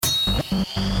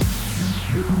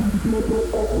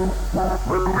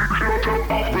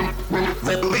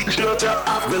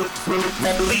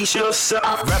Release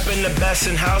yourself. Rapping the best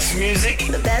in house music.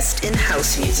 The best in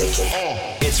house music.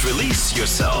 It's Release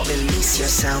Yourself. Release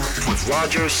yourself. With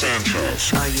Roger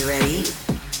Sanchez. Are you ready?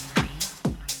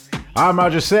 I'm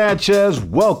Roger Sanchez.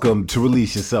 Welcome to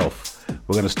Release Yourself.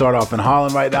 We're going to start off in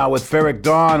Holland right now with Ferric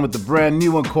Dawn with the brand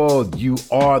new one called You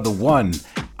Are the One,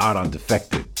 out on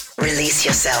Defected. Release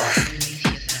yourself.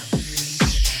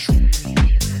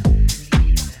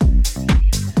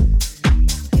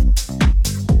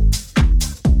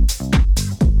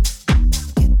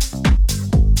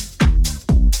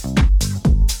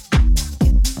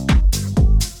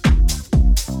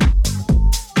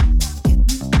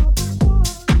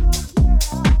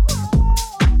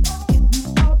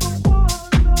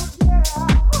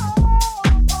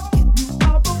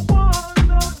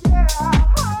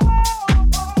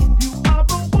 You are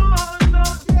the one.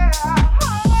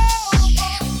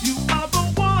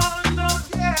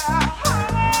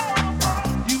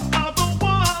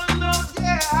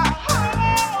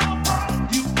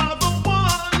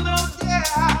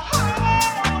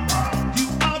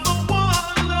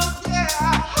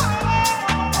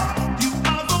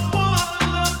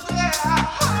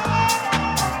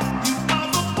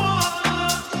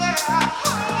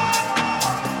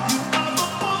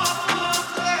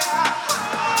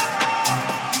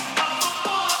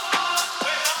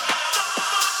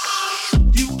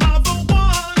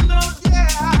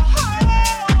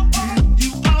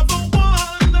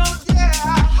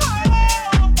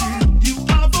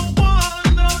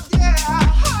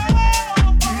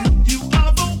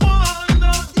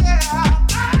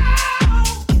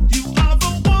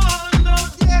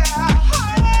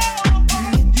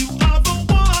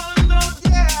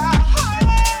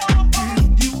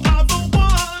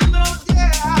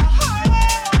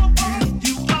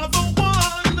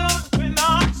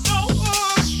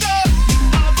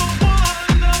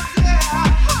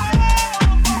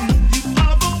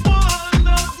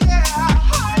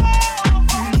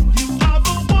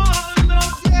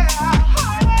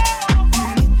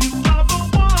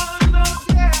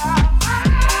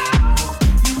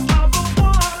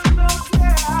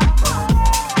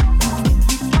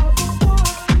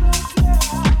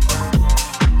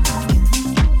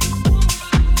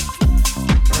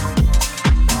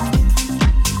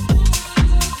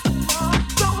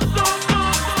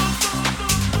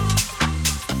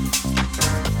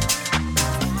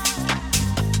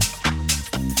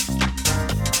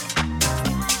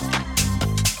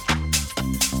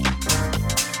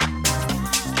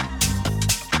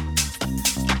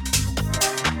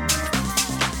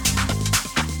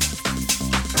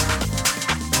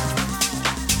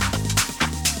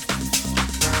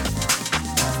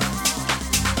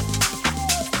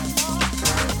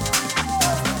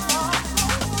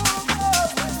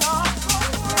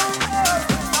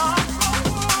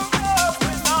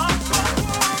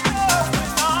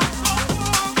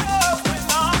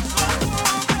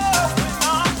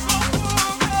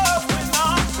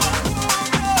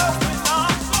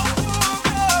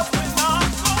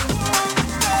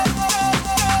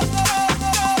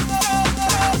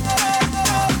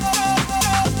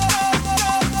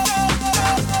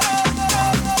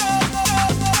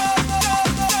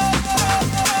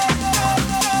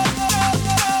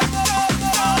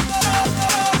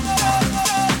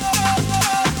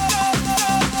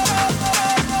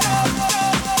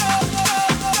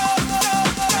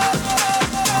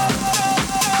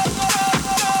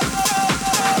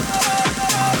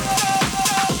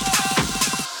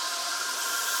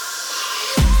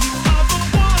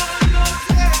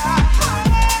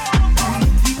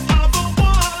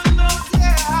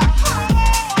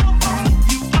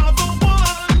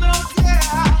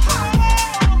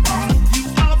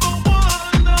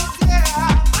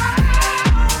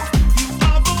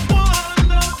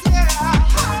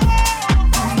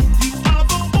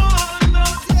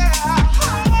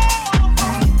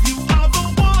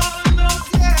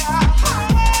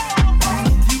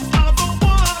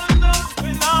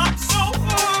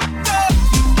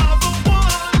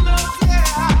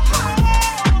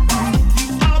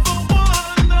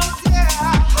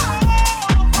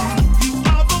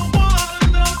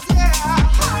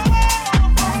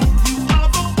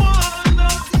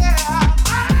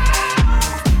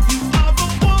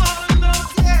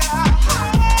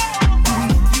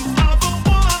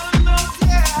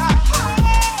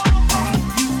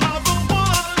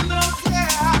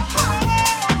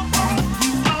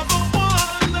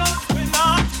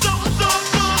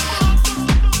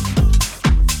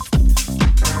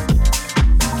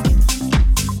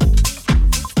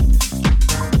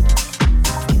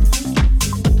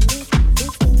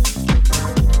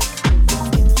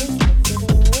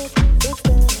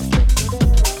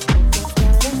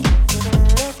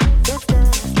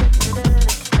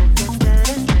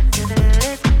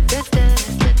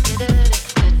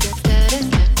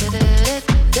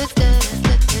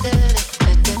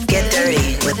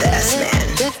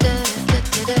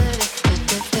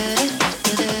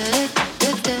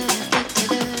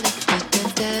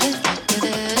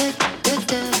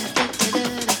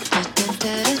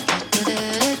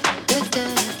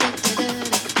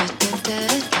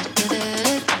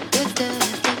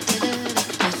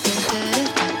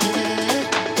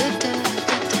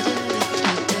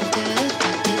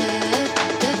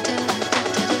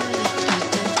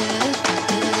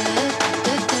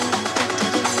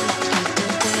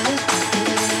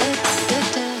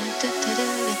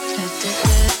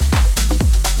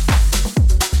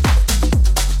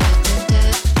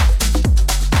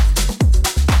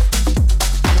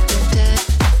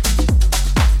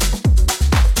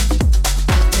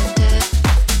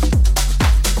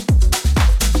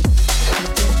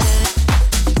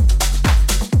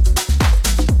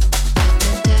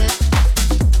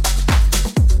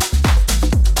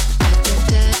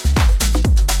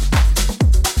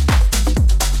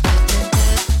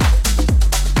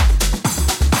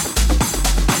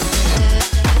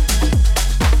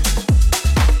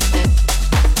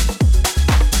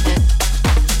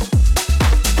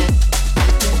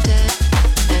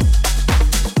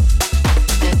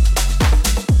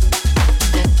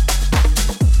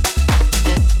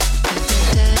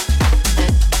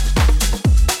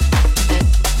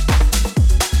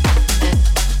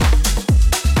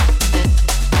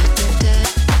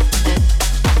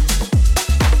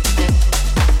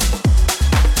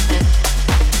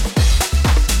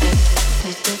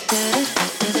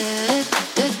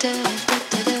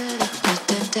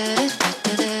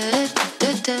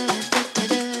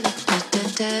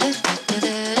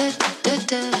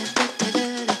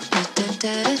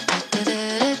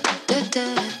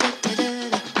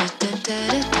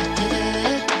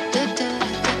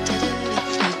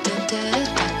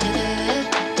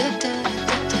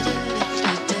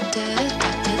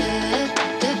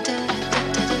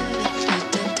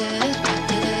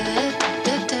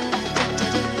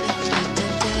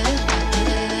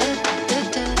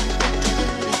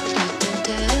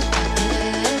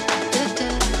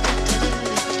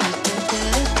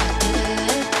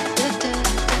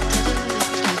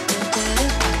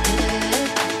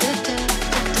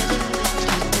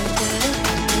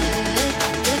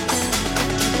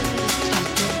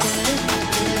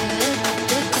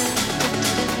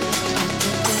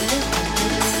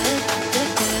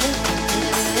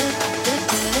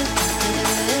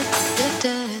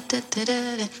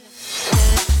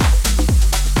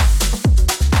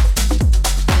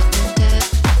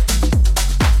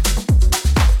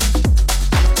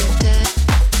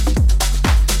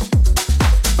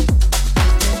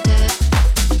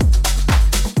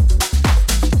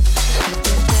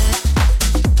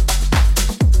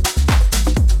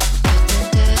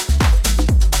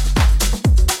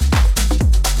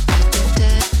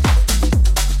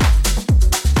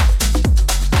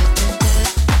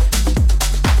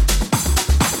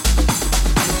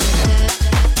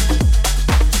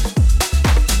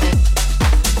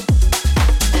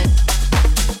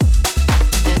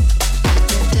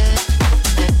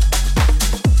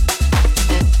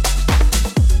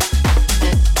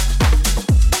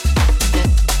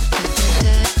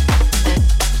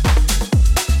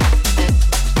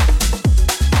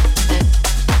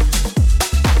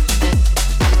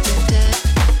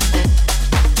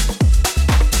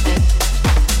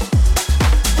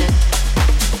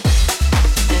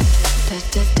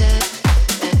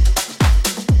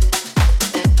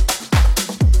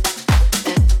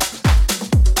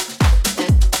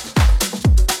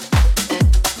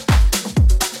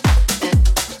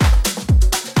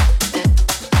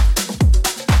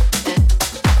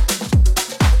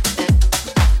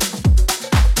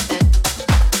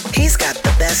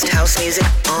 house music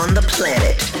on the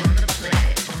planet.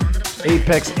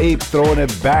 Apex Ape throwing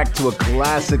it back to a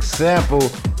classic sample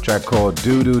track called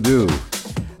Do Do Do.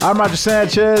 I'm Roger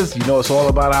Sanchez. You know it's all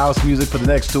about house music for the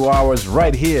next 2 hours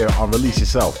right here on Release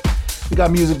Yourself. We got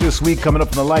music this week coming up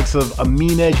from the likes of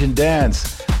Amin Edge and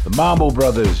Dance, the Mambo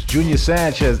Brothers, Junior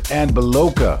Sanchez, and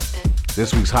Beloka.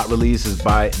 This week's hot release is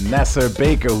by Nasser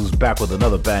Baker, who's back with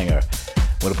another banger.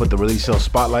 I'm going to put the Release Yourself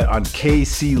spotlight on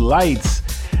KC Lights.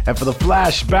 And for the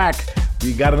flashback,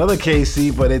 we got another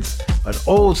KC, but it's an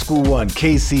old school one,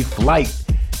 KC Flight.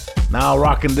 Now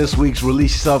rocking this week's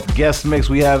Release Yourself guest mix,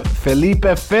 we have Felipe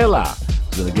Fela,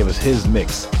 who's going to give us his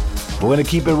mix. We're going to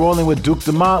keep it rolling with Duke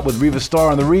Dumont with Riva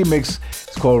Starr on the remix.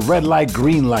 It's called Red Light,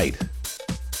 Green Light.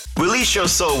 Release your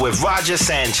soul with Roger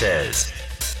Sanchez.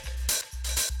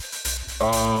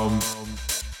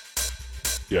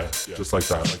 Yeah, just like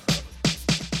that.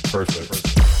 Perfect.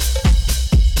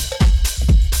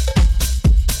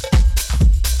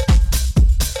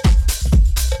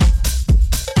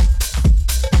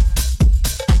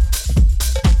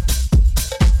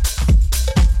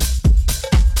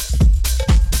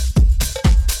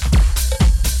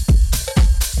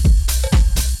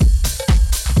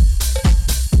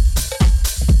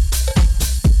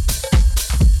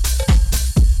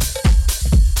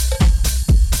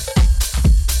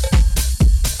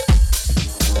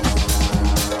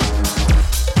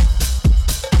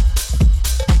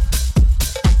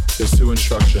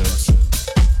 Instructions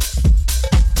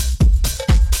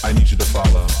I need you to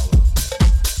follow.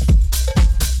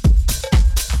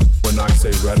 When I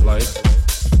say red light,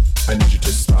 I need you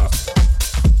to stop.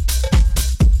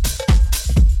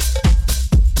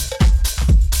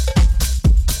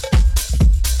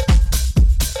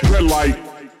 Red light.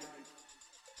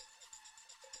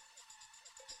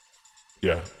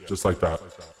 Yeah, just like that.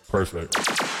 Perfect.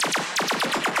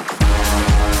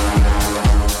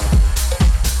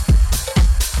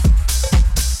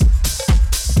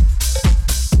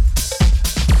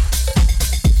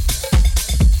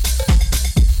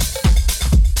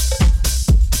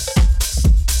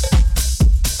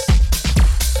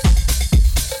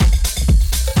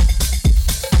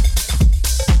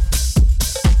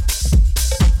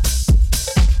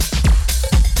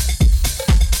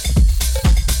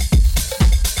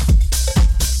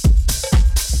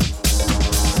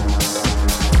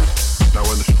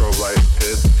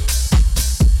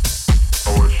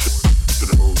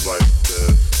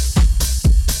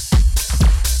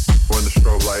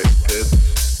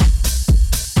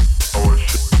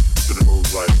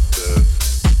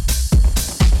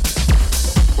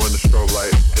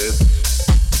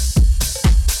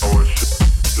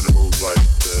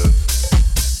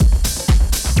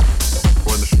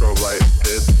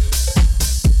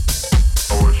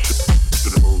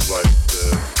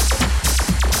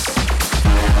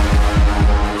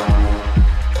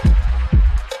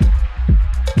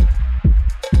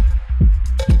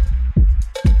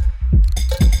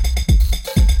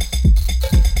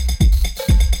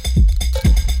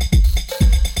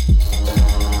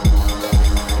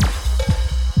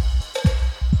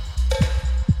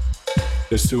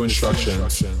 There's two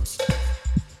instructions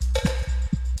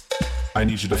I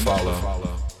need you to follow.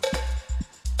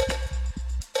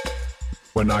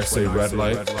 When I say red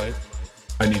light,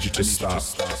 I need you to stop.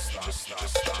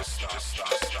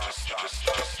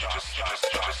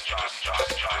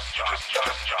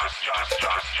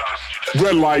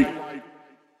 Red light.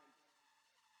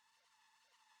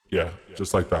 Yeah,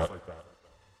 just like that.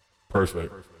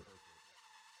 Perfect.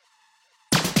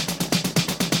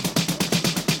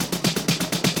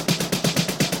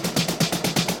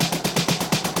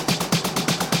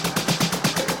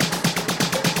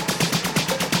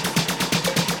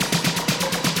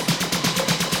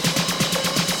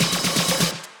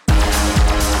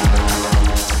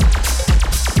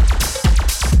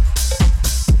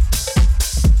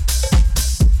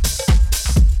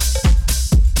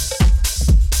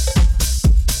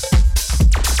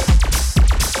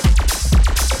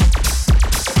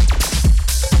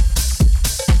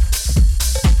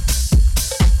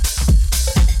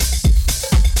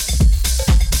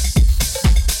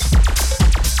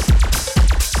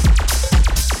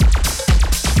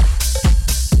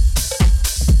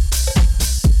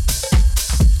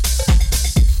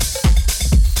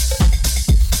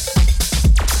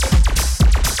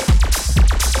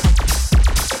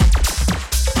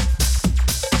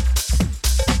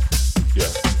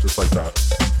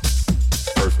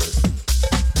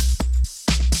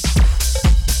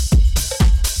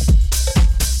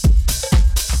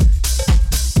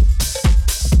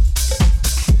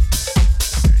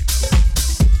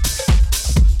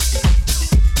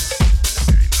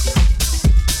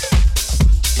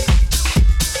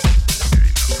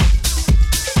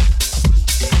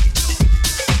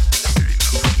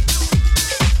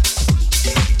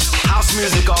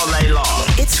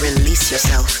 It's Release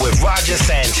Yourself with Roger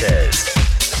Sanchez.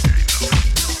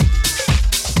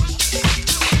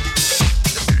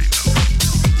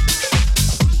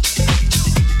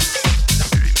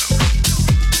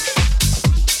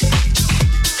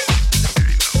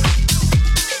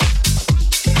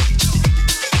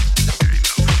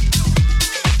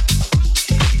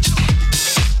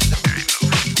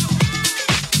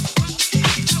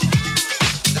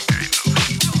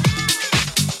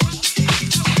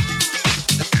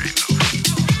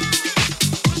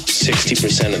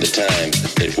 60% of the time,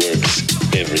 it works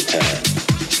every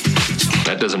time.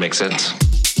 That doesn't make sense.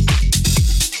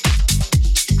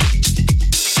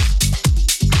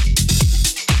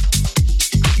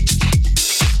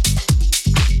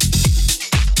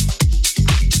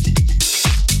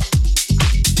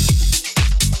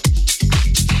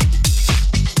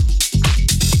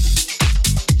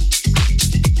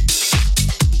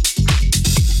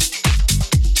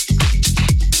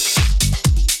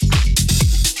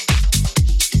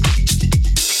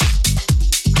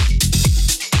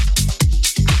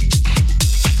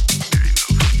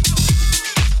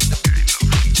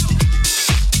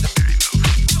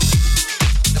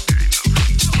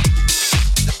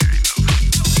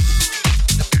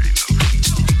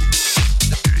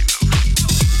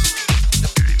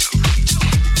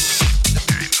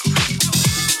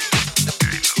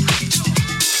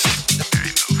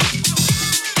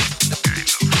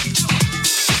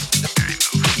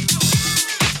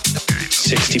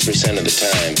 Of the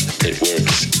time, it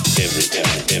works every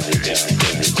time, every time,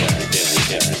 every time, every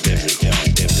time, every time, every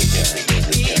time, every time,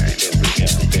 every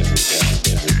time, every time,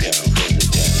 every time, every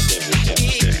time, every time,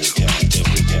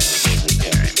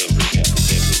 every time,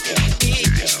 every time,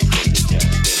 every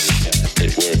time,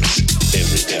 it works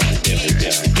every time, every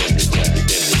time, every time,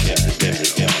 every time, every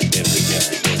time, every time, every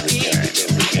time,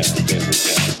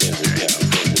 every time, every time, every time,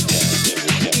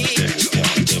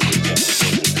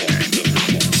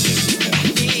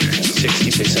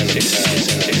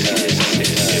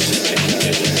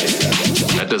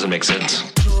 That doesn't make sense.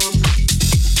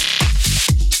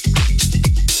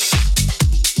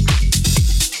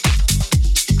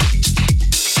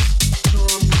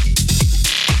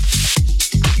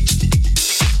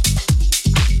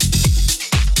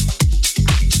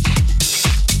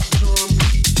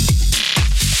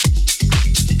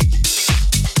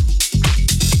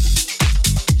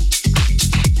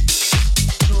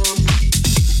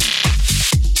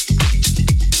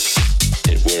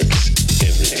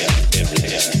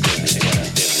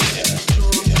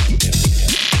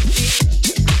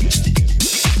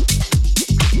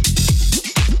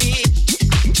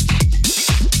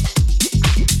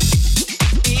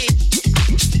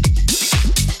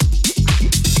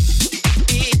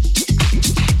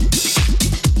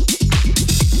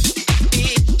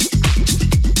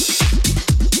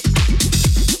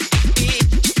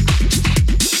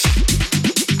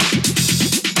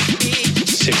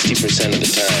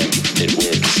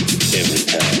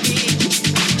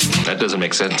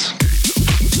 Make sense.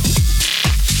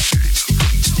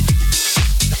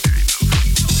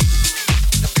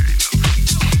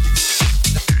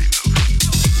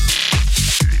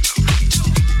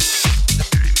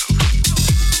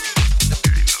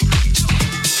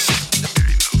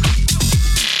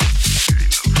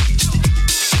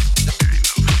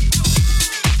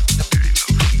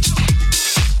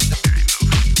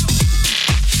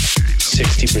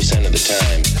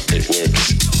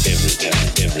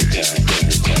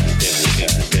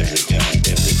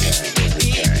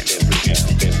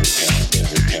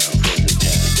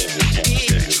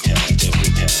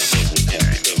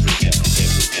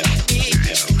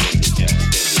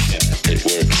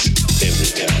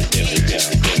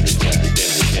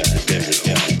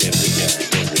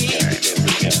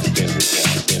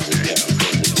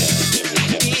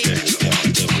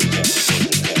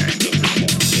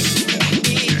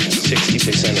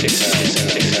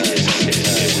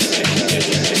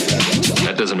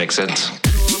 That doesn't make sense.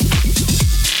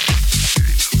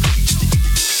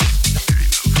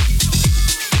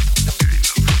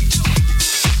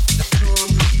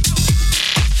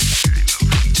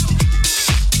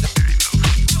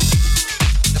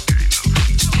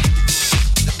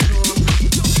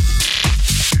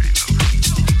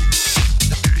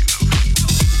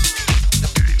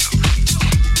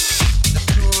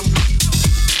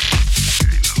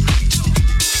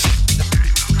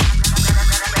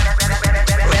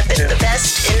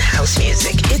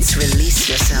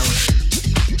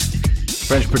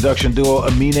 French production duo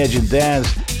Aminej and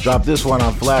Dance dropped this one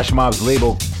on Flash Mob's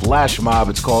label Flash Mob.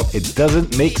 It's called It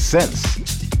Doesn't Make Sense.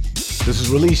 This is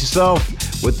Release Yourself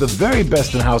with the very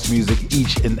best in house music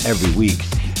each and every week.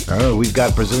 We've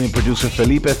got Brazilian producer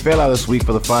Felipe this week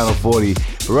for the Final 40.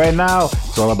 But right now,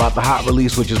 it's all about the hot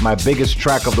release, which is my biggest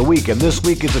track of the week. And this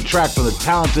week is a track from the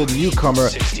talented newcomer,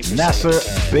 Nasser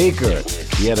Baker.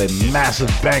 He had a massive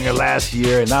banger last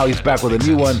year, and now he's back with a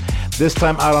new one, this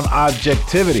time out on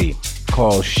Objectivity,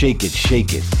 called Shake It,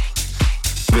 Shake It.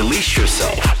 Release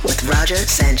yourself with Roger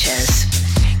Sanchez.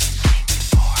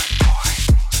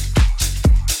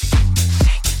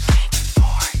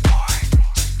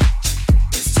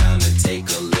 Take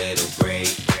a little break.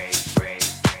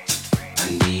 I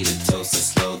need a toast to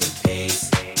slow the pace.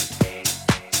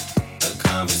 A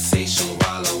conversation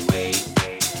while I wait.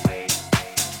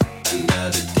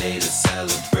 Another day to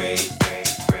celebrate.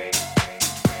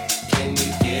 Can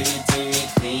you give it to me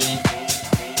clean?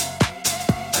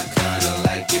 I kinda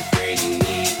like it pretty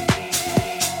neat.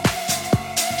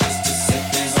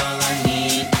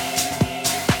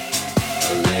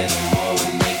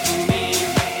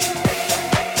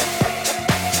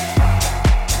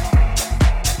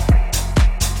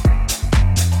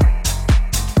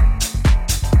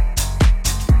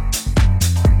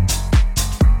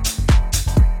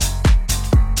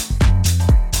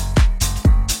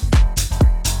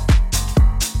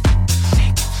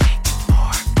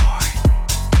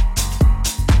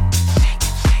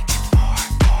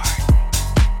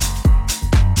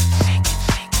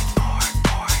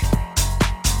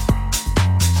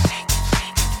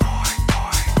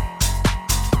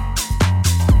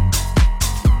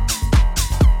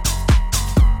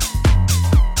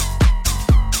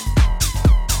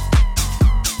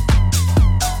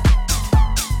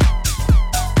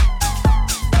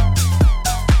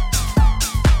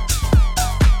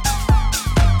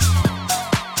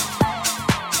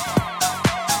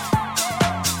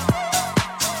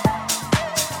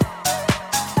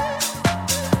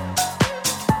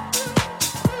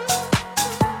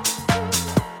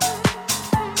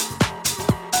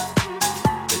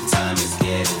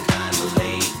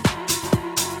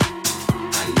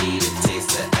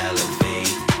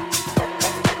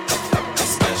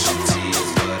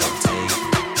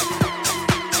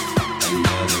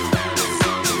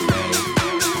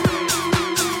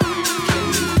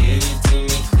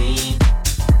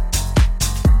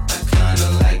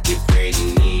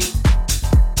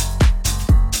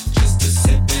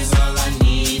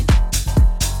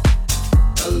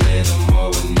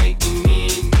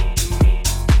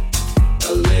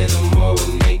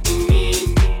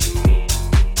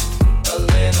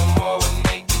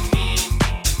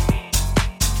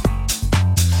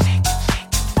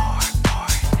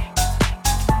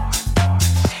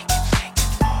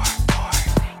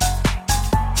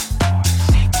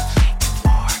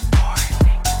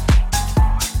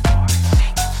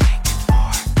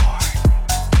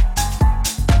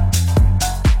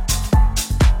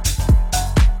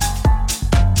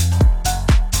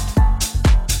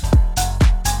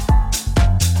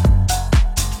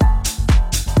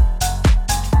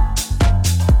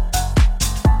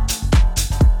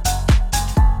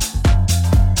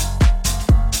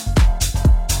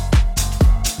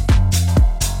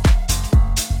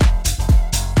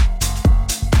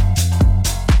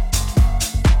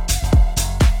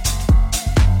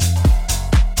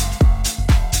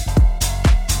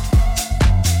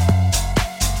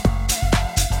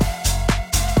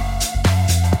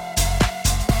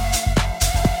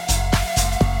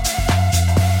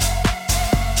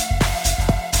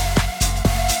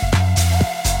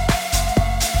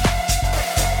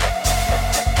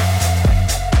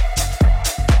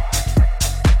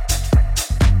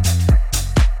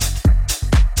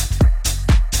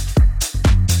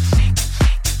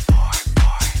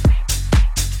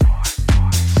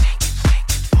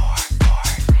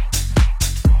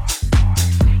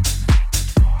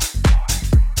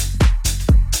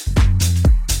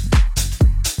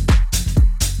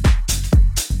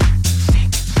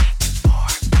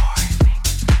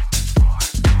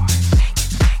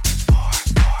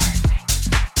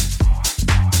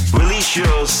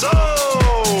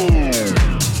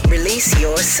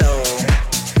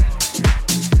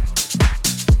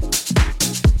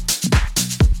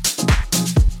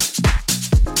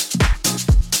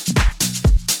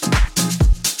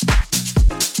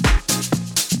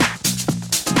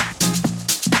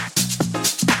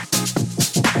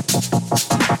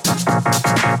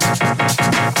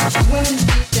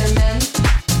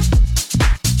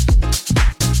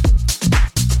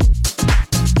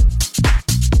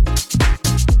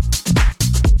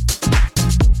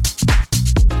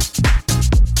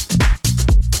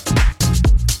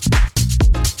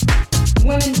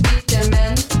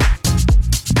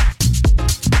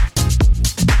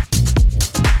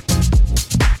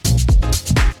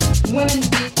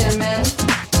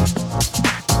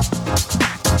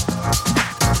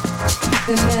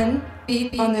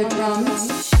 beat on the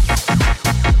drums.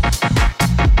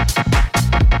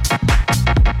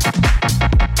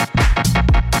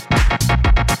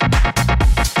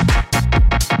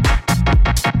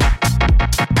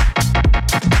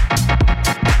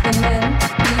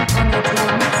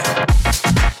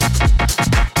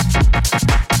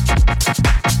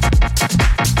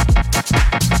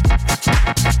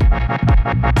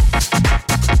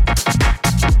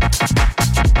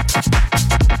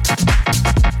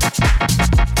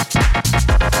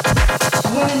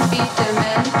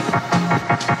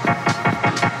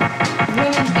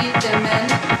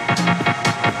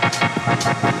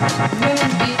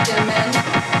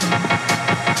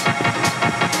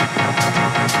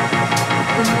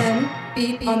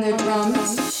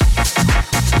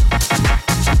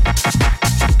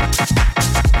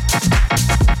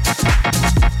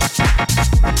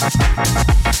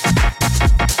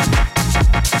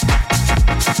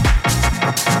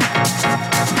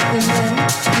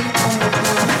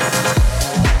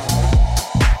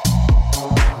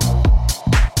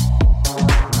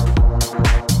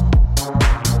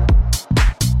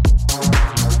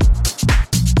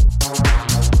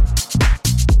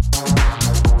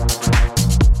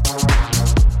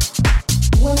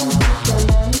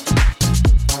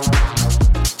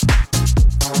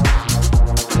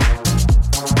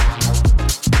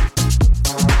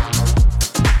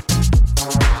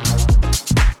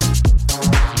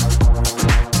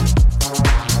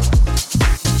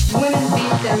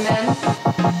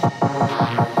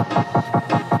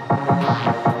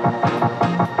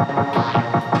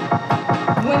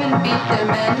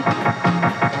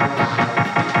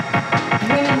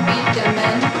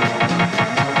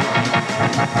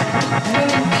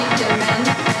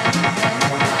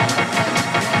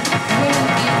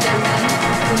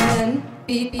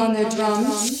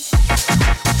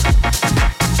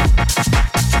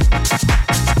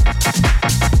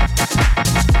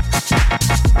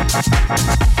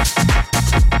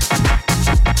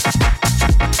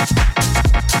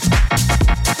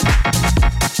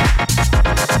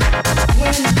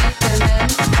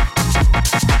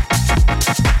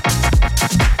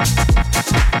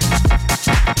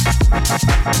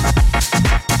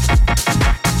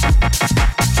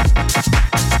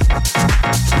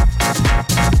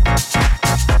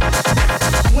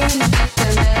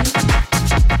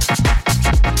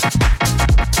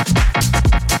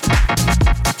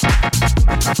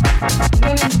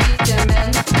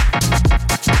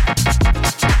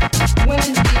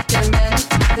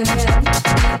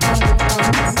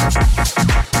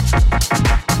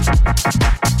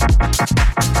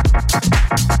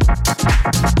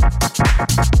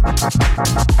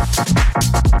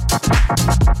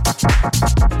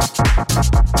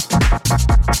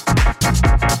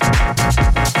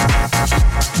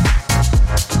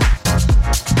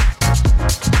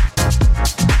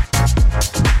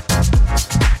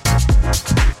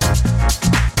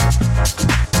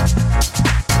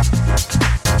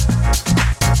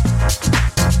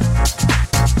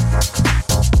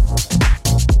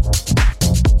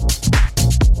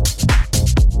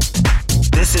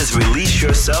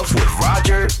 Yourself with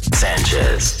Roger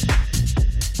Sanchez.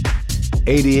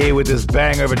 88 with this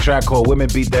banger of a track called Women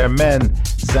Beat Their Men,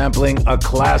 sampling a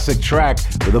classic track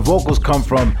where the vocals come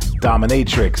from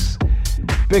Dominatrix.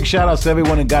 Big shout outs to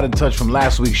everyone who got in touch from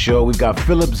last week's show. We've got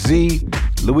Philip Z,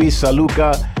 Luis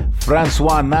Saluca,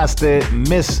 Francois Naste,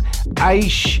 Miss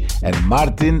Aish, and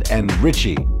Martin and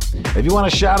Richie. If you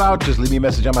want a shout out, just leave me a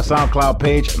message on my SoundCloud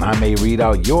page and I may read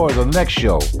out yours on the next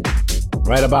show.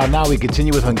 Right about now, we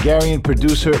continue with Hungarian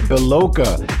producer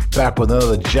Beloka, back with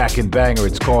another jackin' banger.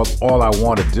 It's called All I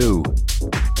Wanna Do.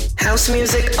 House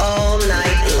music all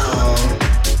night long.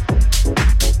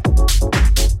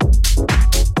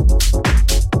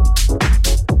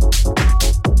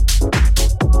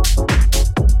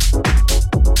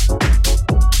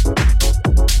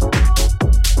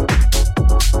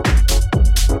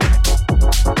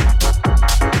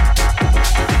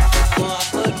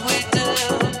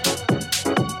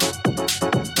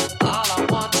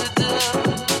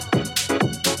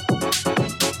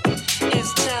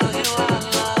 Tell you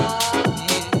I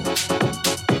love you.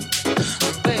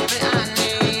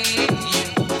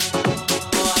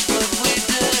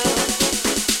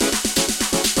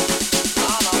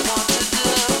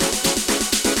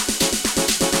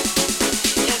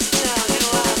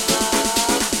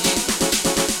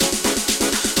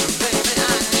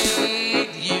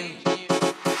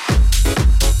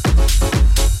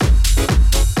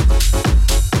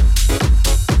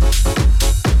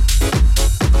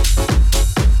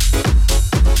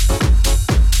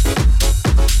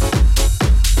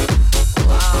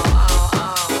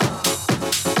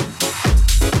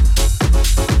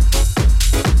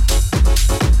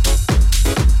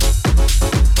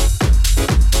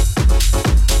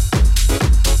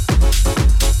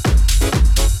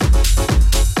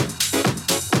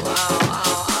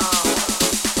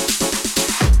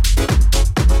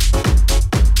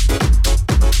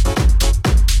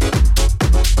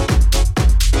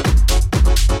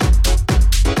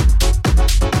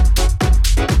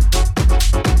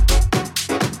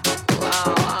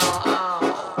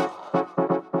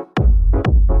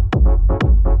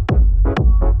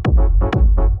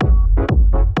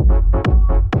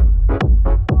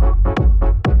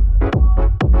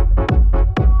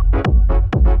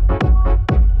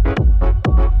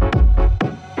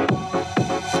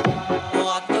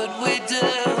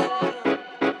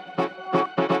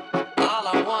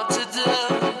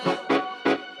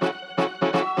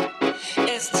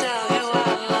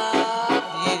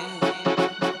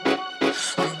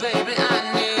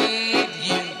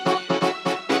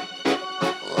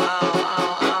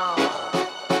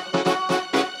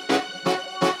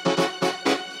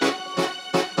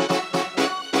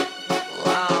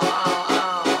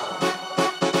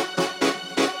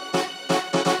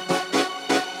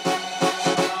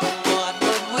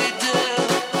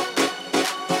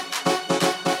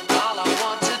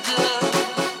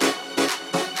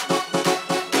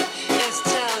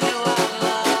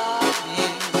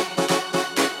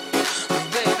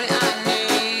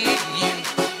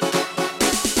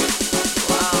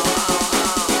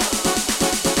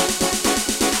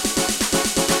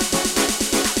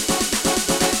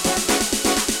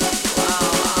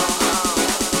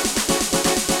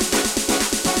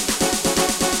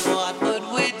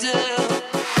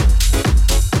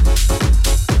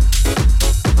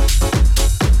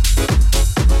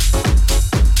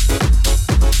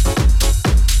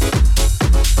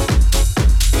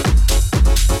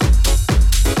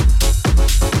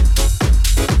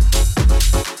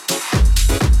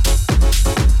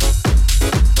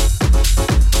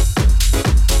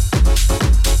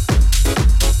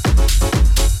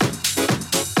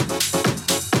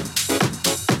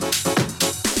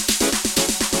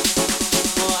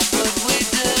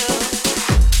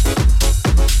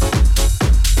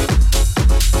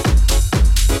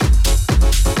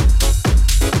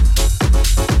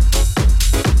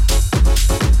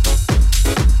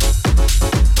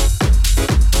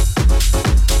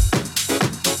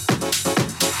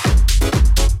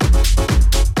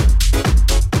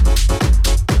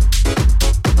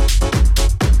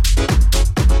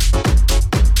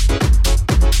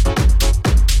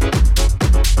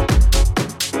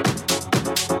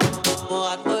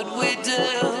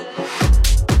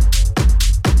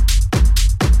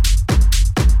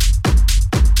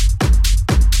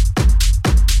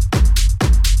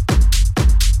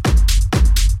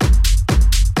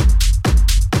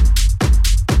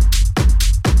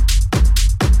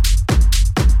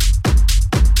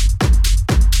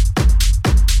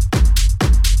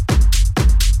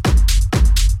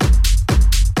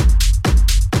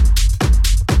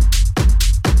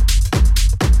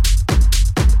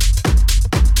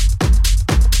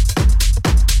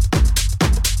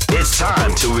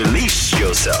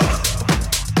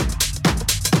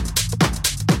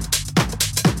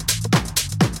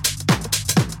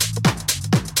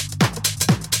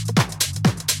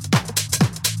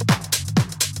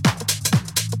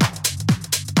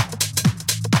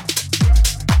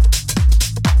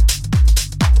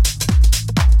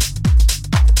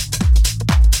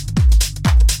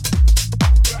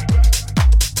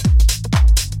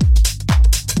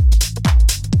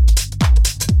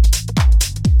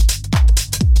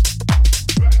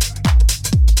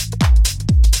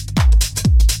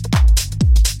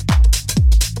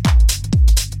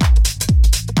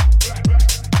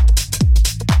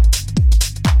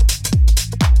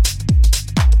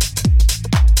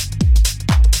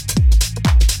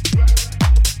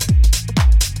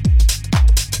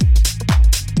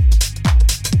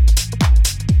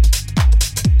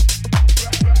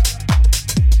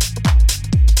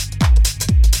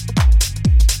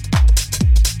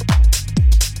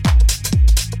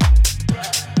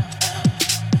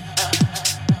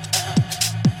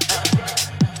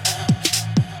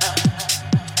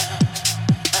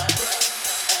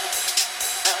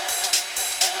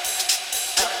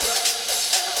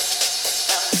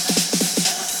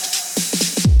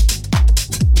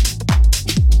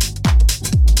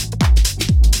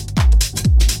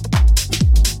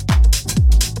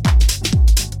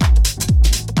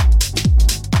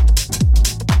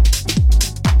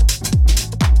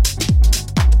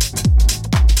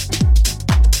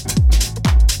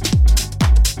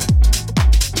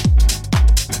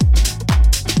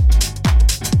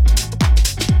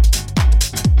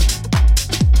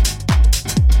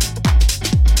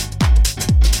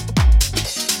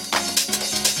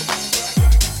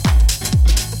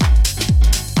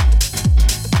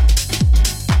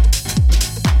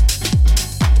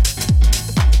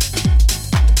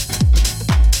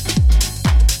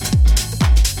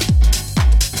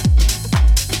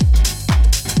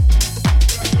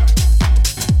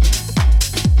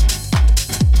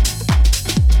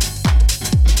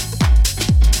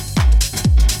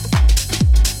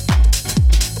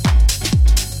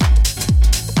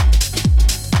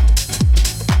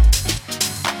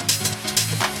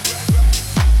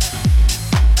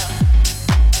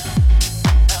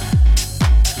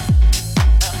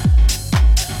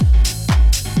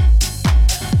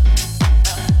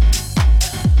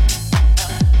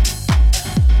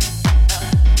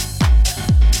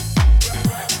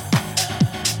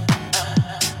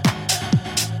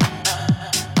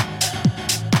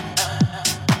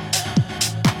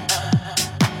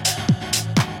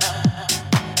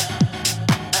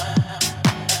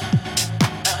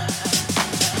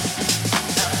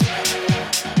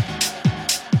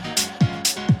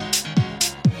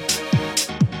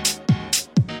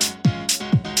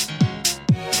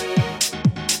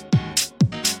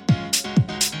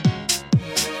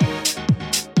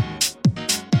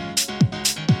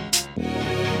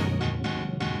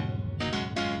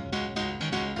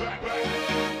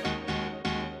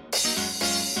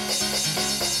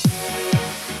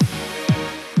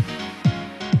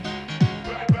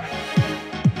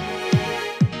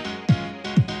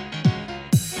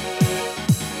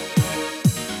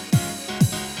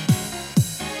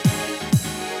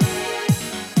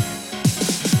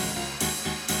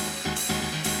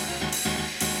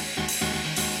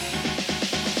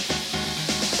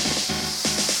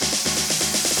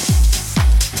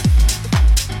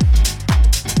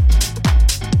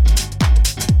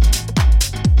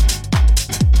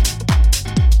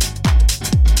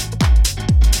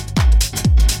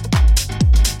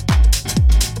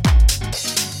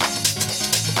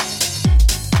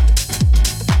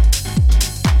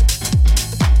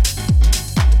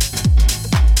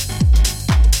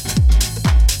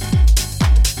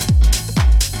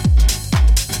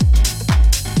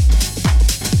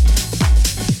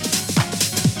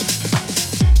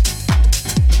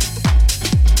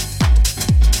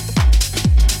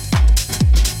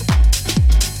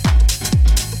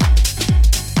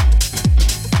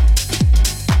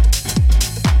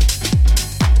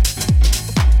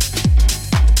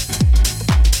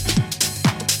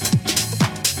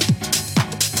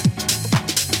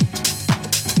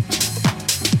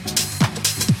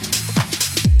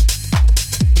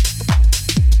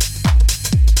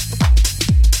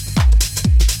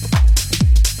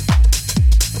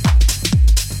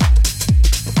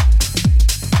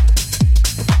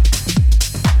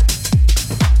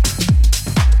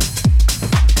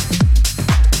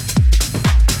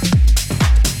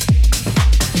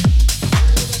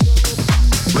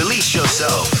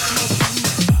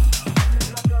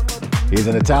 Here's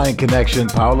an Italian connection,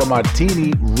 Paolo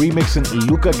Martini remixing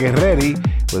Luca Guerreri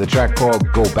with a track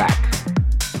called Go Back.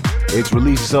 It's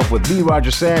Release Yourself with me, Roger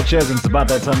Sanchez, and it's about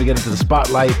that time to get into the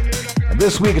spotlight. And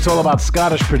this week it's all about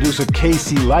Scottish producer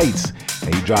Casey Lights,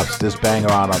 and he drops this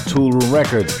banger on Tool Room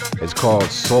Records. It's called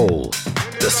Soul.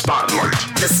 The Spotlight.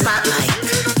 The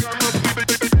Spotlight.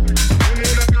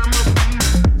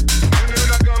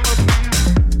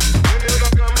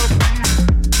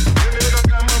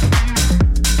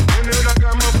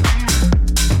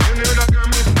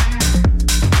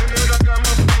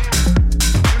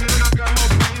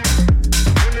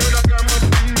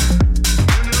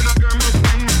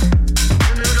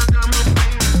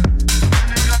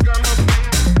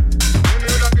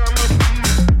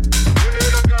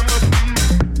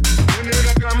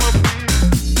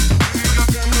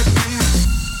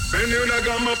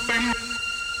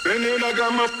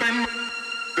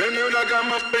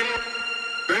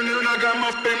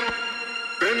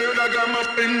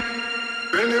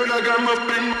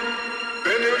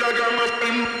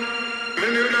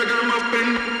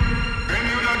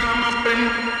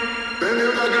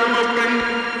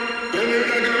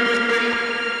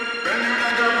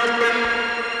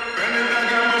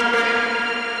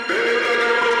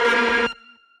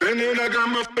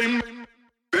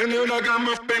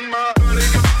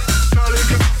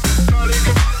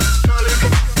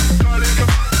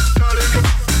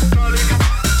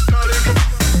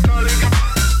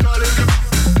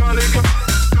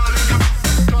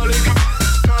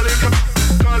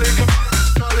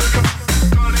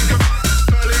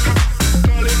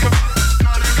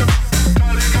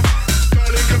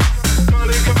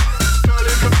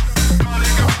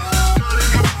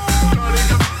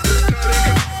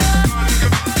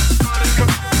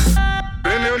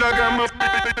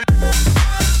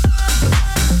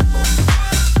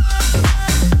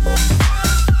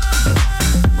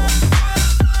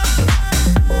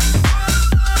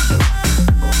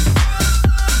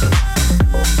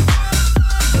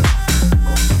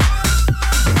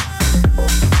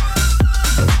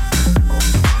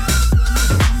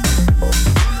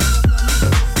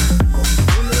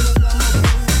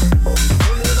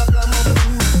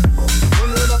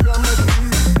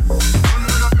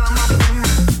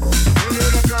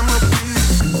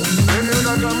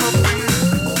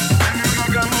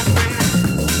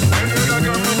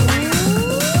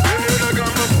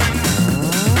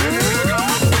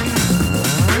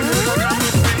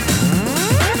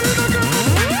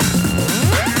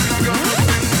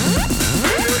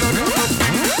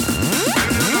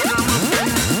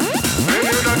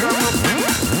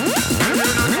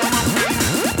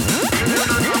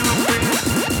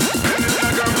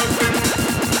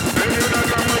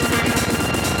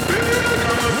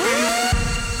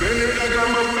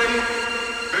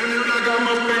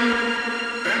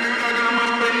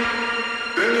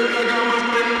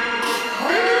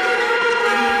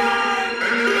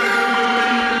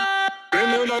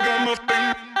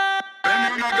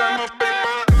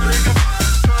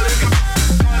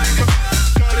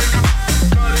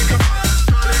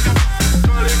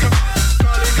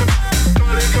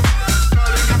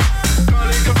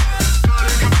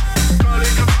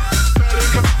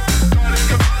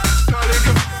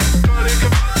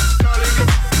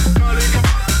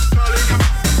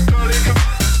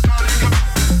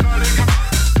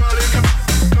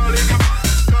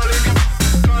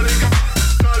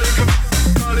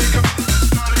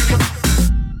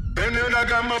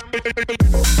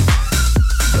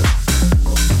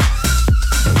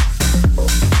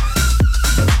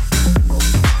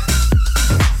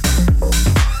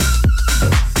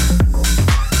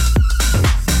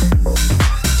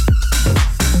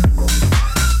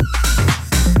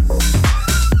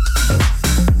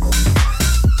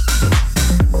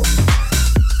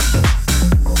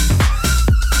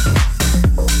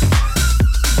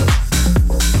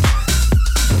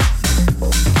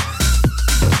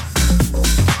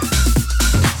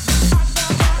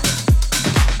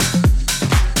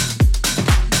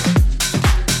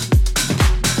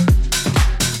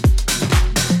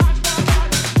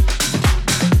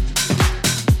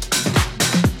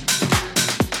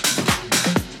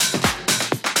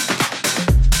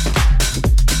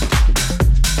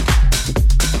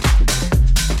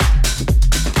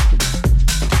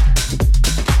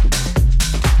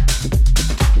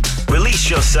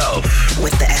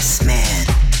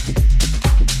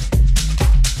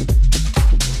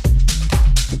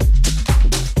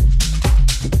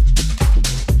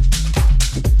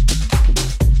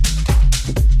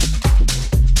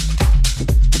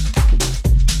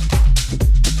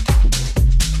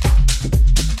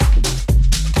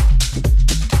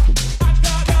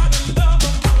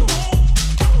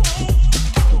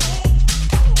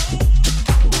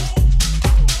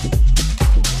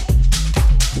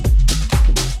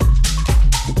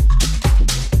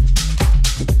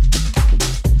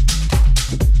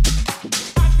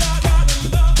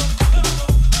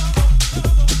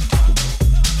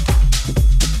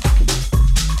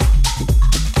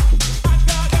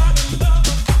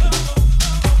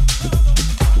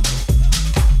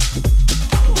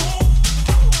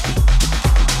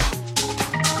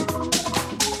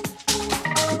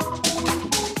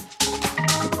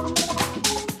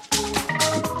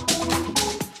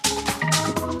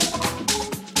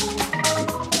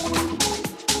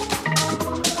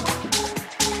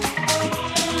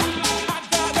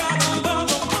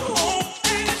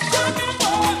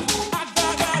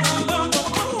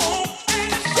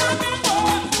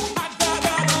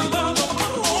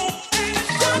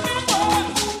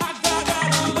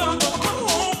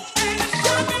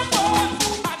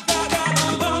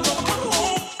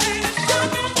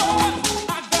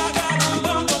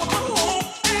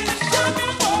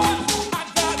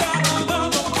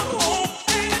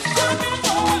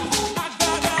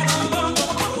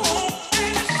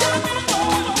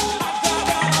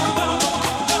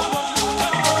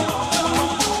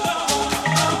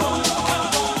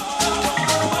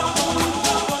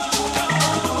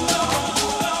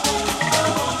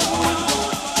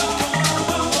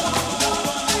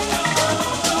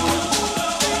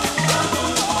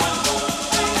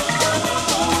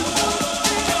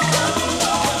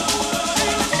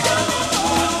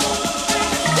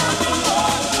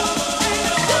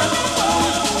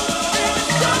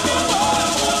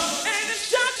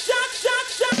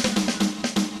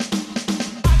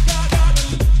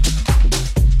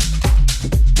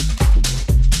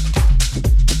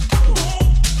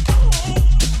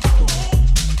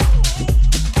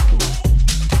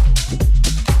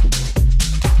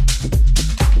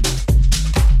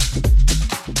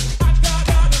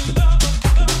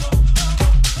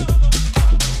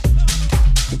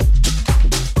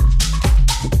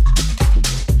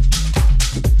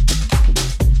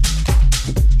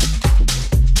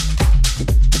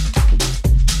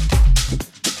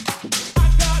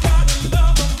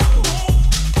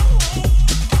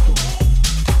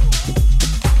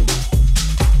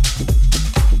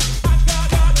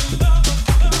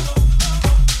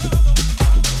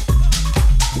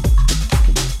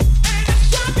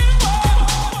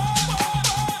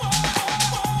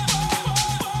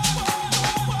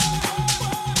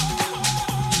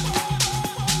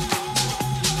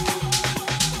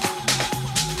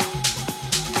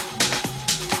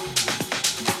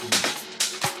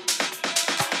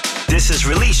 is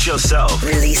Release Yourself.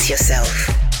 Release yourself.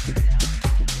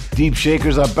 Deep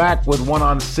Shakers are back with one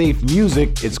on Safe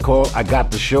Music. It's called I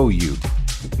Got to Show You.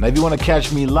 Now, if you want to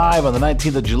catch me live on the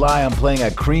 19th of July, I'm playing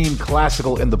at Cream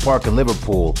Classical in the Park in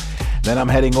Liverpool. Then I'm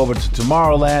heading over to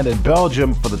Tomorrowland in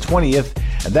Belgium for the 20th.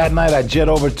 And that night I jet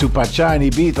over to Pacha in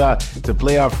Ibiza to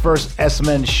play our first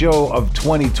S-Men show of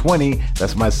 2020.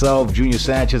 That's myself, Junior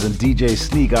Sanchez, and DJ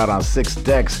Sneak out on 6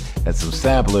 decks and some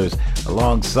samplers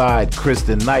alongside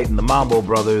Kristen Knight and the Mambo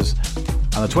Brothers.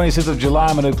 On the 26th of July,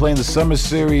 I'm going to be playing the Summer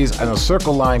Series and a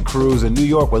Circle Line cruise in New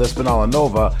York with Espinala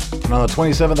Nova. And on the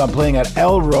 27th, I'm playing at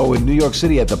Elro in New York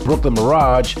City at the Brooklyn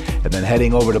Mirage, and then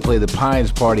heading over to play the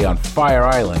Pines Party on Fire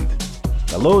Island.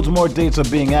 Now, loads more dates are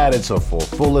being added, so for a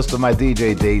full list of my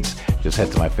DJ dates, just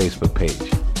head to my Facebook page.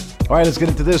 All right, let's get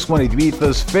into this one.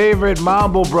 Ibiza's favorite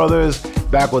Mambo Brothers,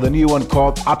 back with a new one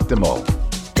called Optimo.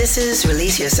 This is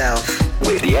Release Yourself.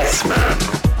 With Yes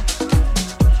Man.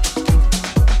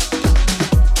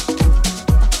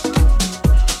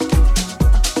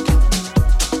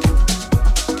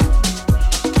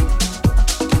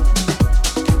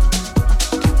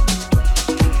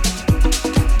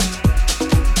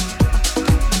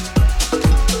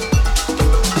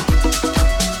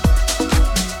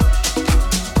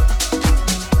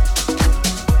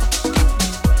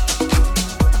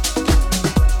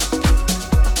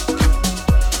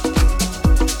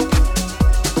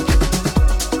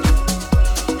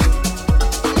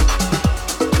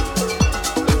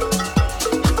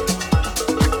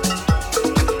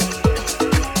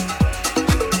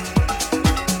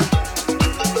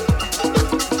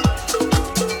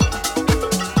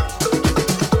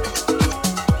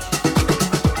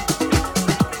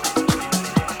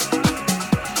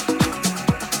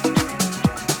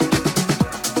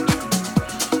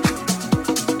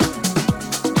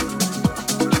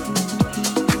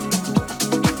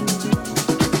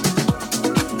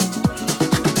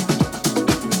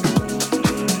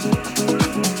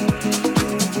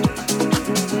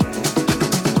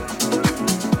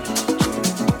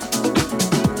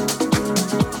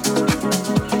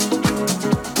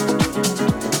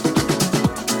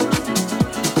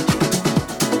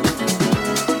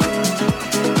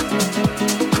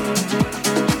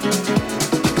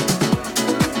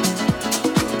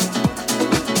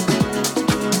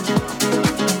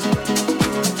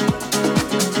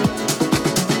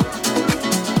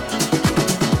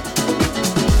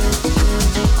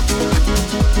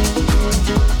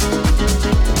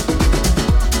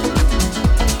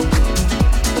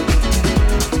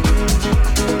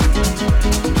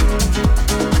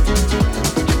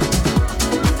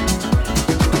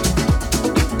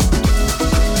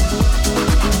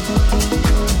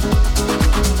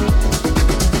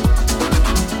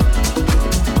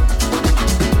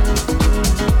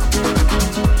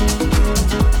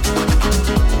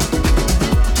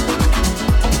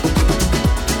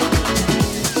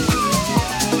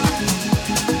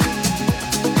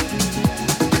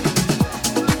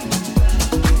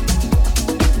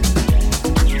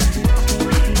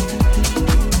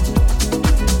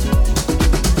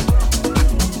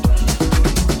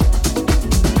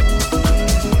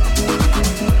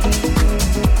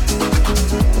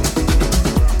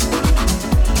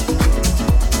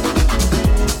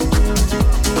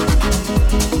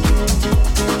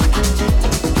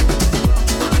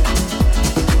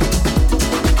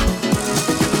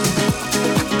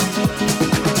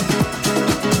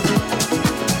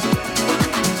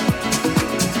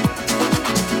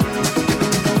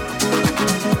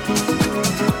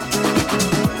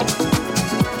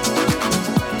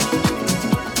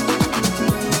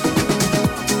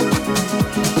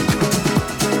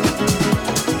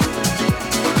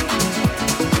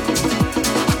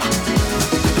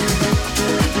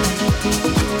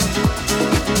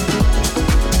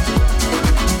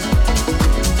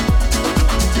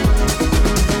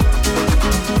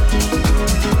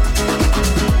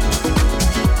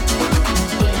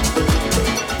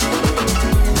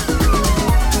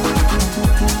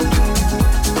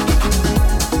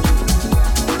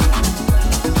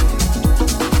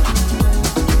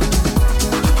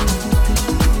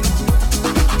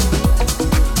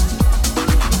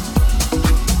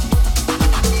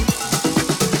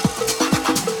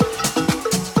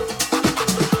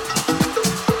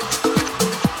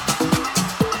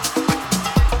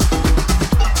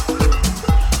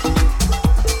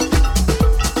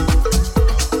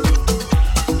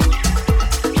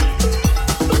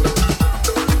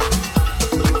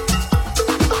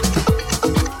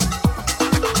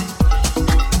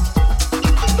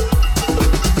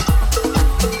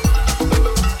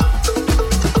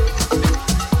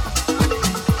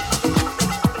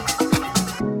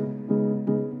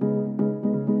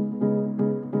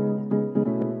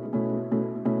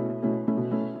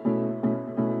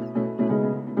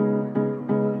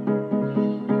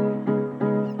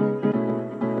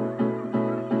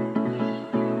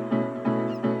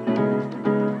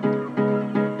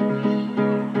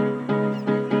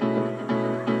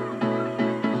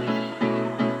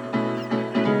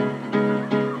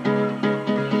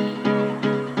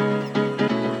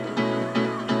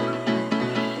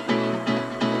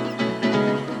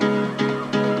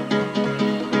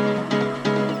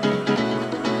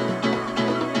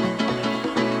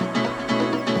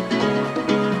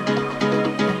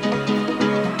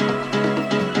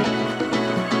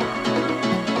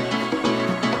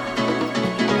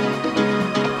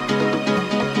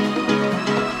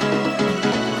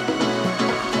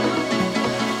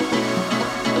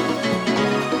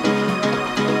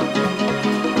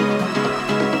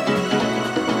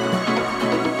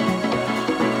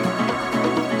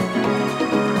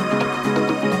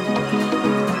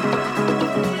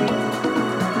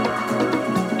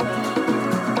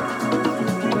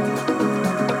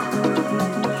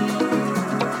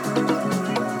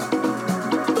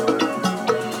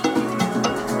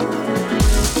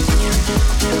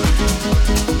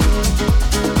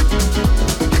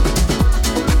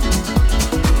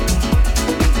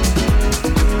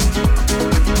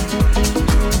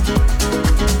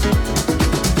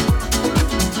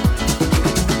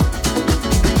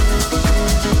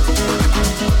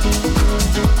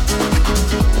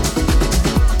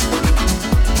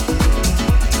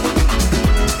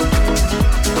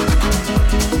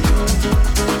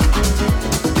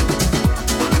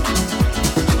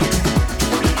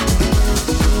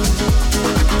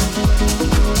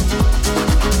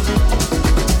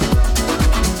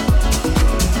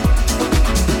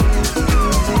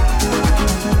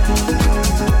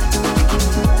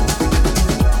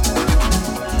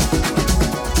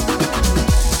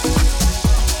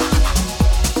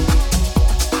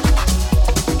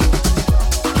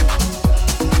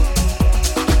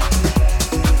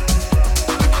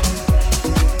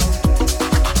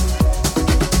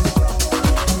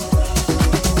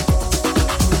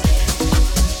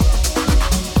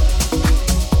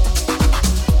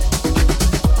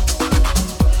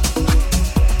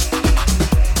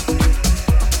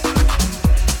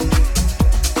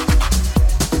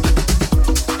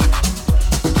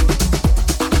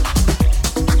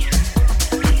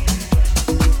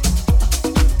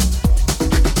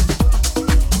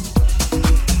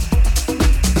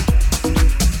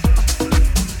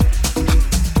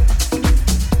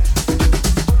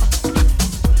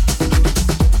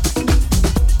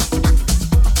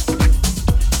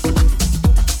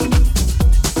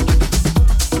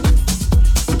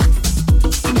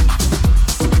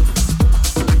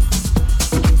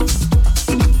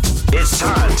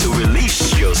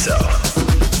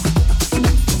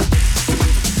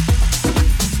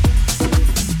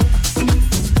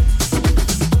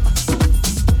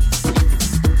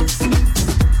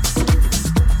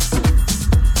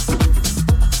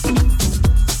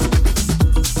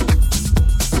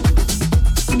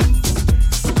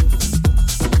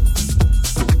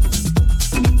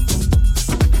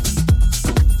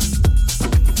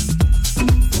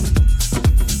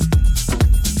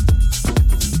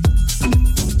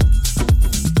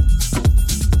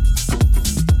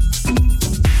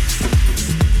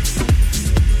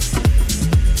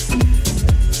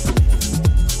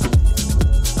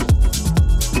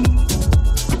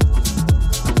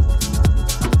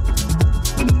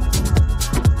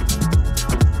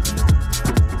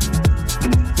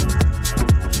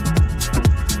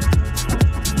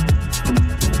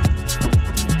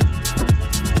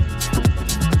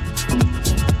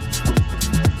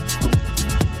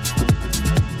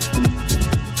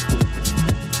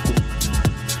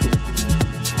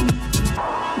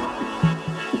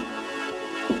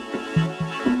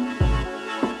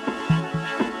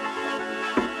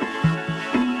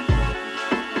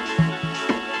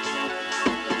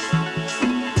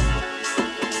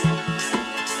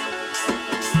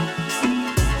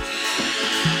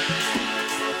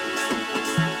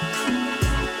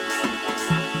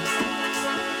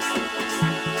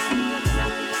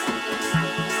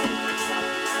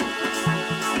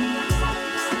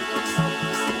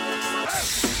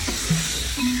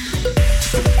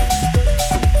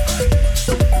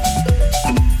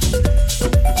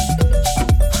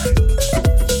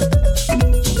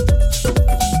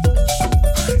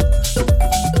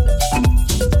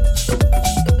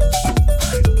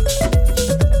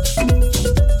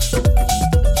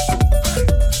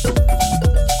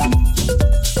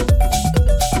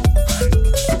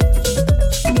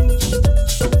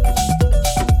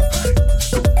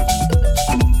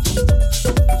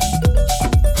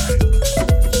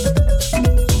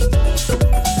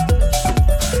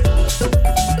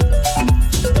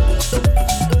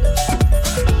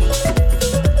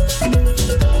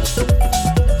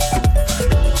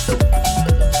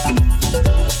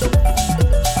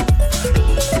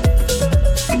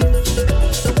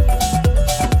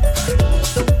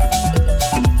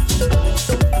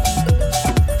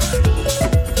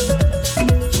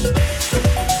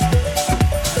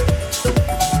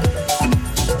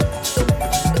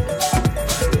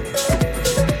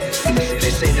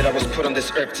 put on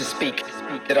this earth to speak.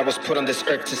 That I was put on this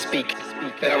earth to speak.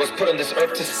 That I was put on this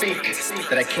earth to speak.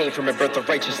 That I came from a birth of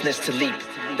righteousness to leap.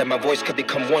 That my voice could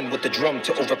become one with the drum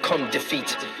to overcome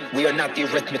defeat. We are not the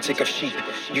arithmetic of sheep.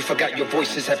 You forgot your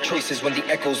voices have choices when the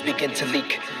echoes begin to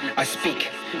leak. I speak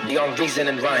beyond reason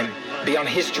and rhyme, beyond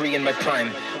history in my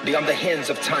prime, beyond the hands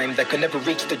of time that could never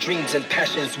reach the dreams and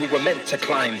passions we were meant to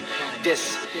climb.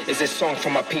 This is a song for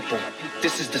my people.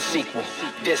 This is the sequel.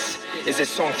 This is a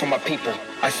song for my people.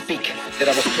 I speak that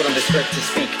I was put on this earth to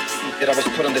speak. That I was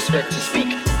put on this earth to speak.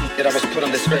 That I was put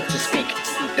on this earth to speak.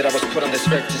 That I was put on this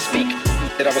earth to speak.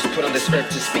 That I was put on this earth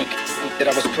to speak. That I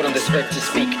was put on this earth to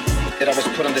speak. That I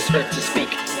was put on this earth to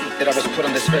speak. That I was put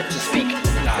on this earth to speak.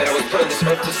 That I was put on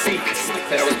this earth to speak. That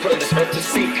I was put on this earth to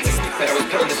speak. That I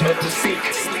was put on this earth to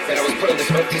speak. That I was put on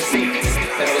this earth to speak.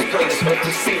 That I was put on this earth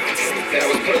to speak. That I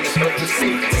was put on this earth to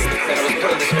speak. That I was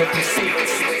put on this earth to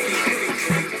speak.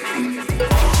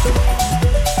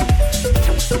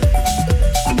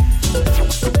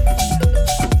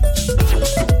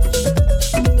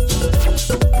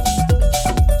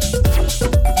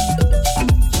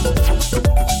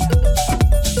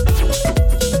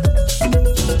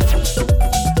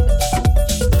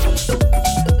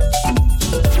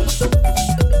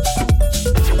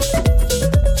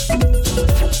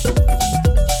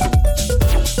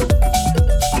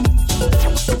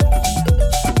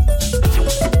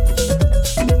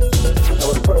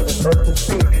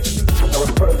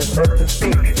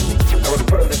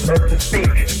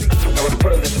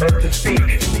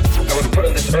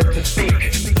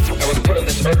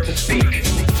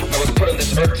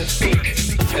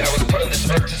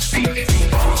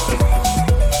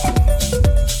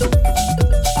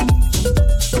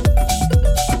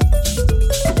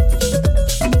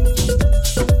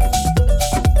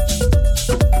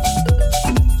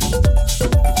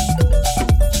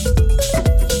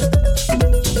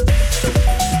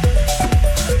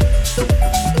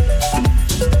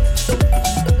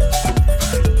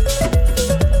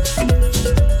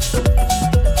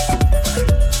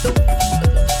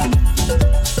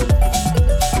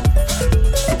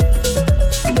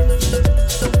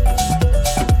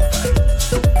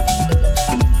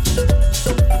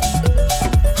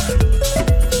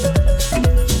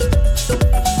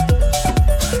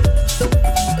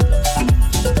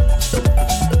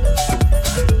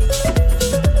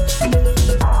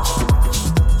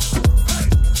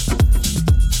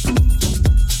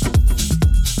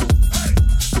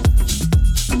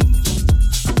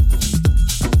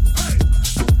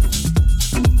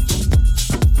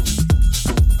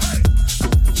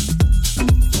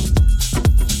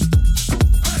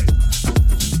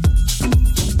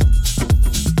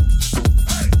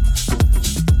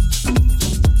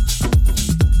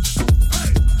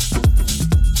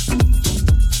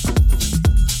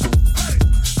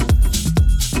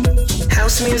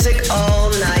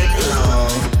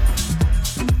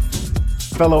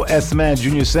 Fellow S-Man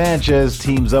Junior Sanchez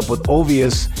teams up with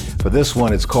Ovius for this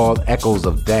one. It's called Echoes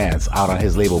of Dance, out on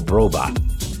his label Brobot.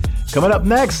 Coming up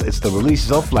next, it's the Release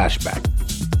Yourself Flashback.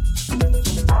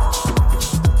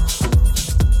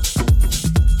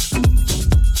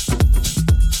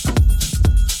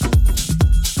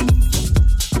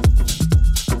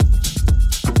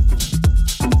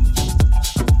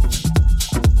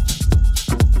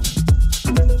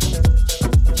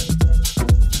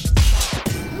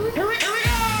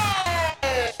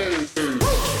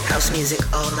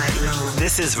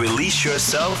 This is Release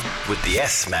Yourself with the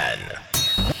S-Man.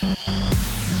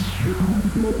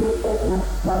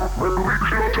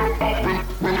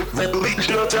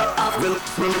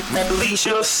 Release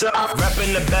yourself.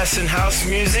 Repping the best in house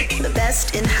music. The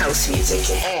best in house music.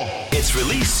 It's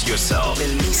Release Yourself.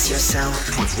 Release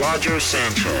yourself. With Roger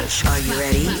Sanchez. Are you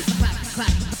ready?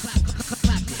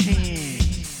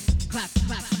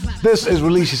 This is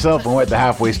Release Yourself, and we're at the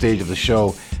halfway stage of the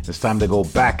show. It's time to go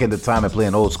back into time and play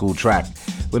an old school track.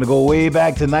 We're going to go way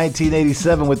back to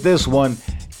 1987 with this one.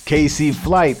 KC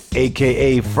Flight,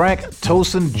 a.k.a. Frank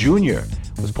Tosin Jr.,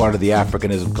 was part of the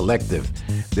Africanism Collective.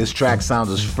 This track sounds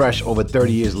as fresh over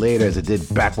 30 years later as it did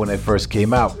back when it first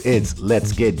came out. It's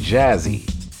Let's Get Jazzy.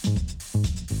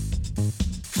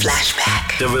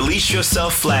 Flashback. The Release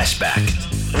Yourself Flashback.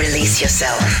 Release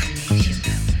yourself.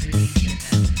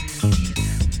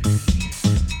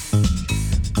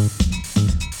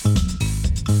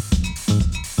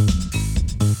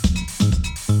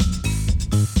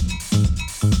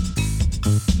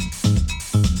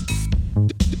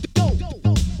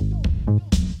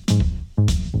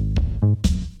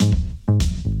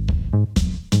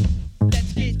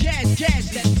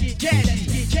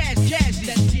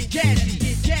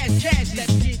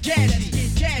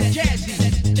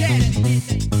 Jazz.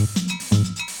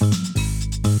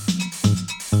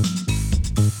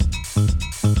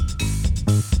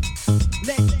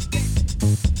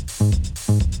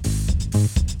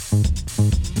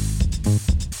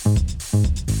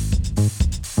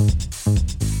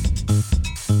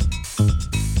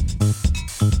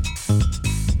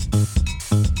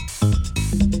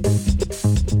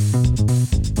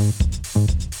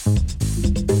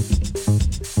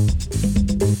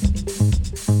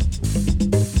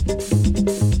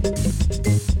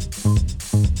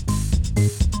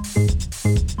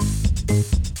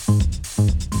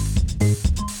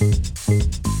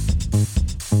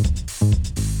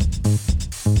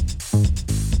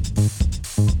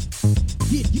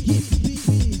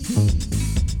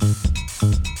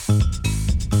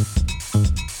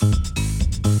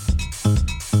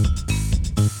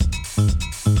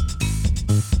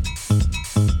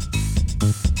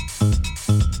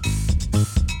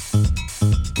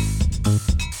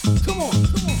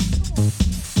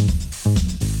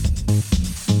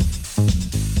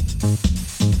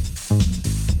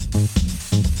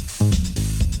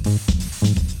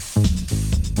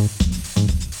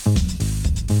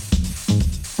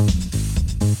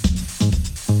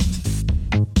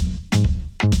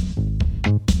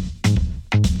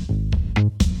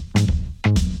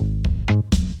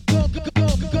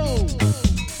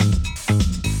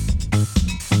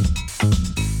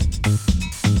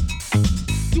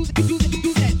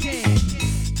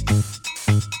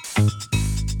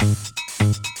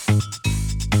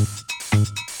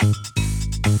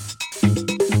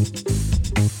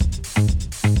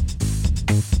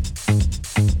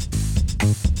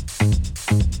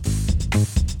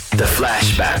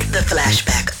 flashback. The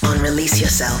flashback on Release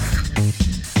Yourself.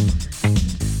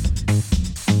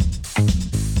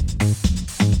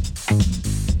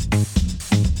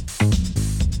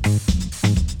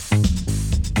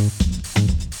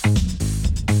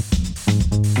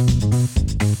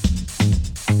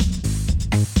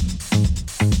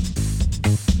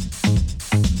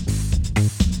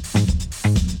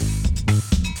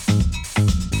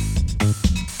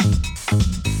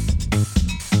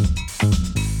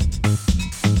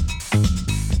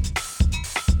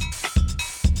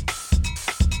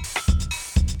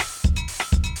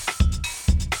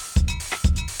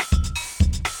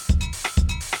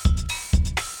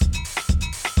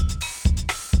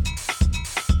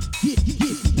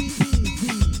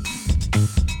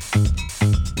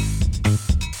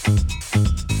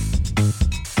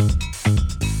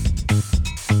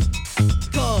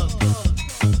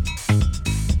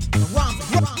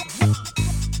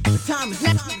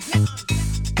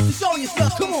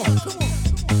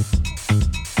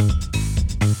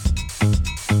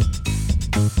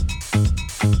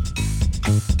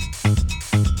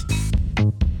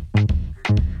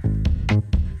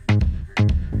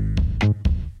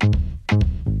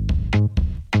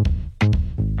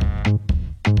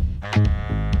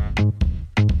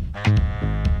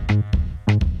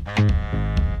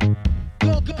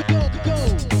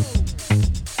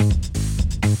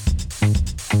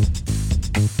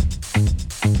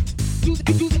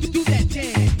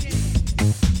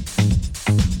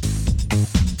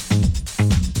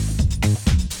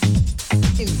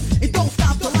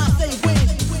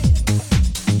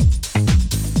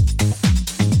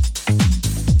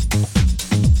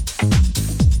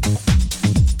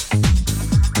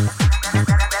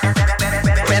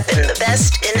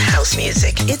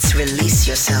 It's Release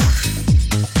Yourself.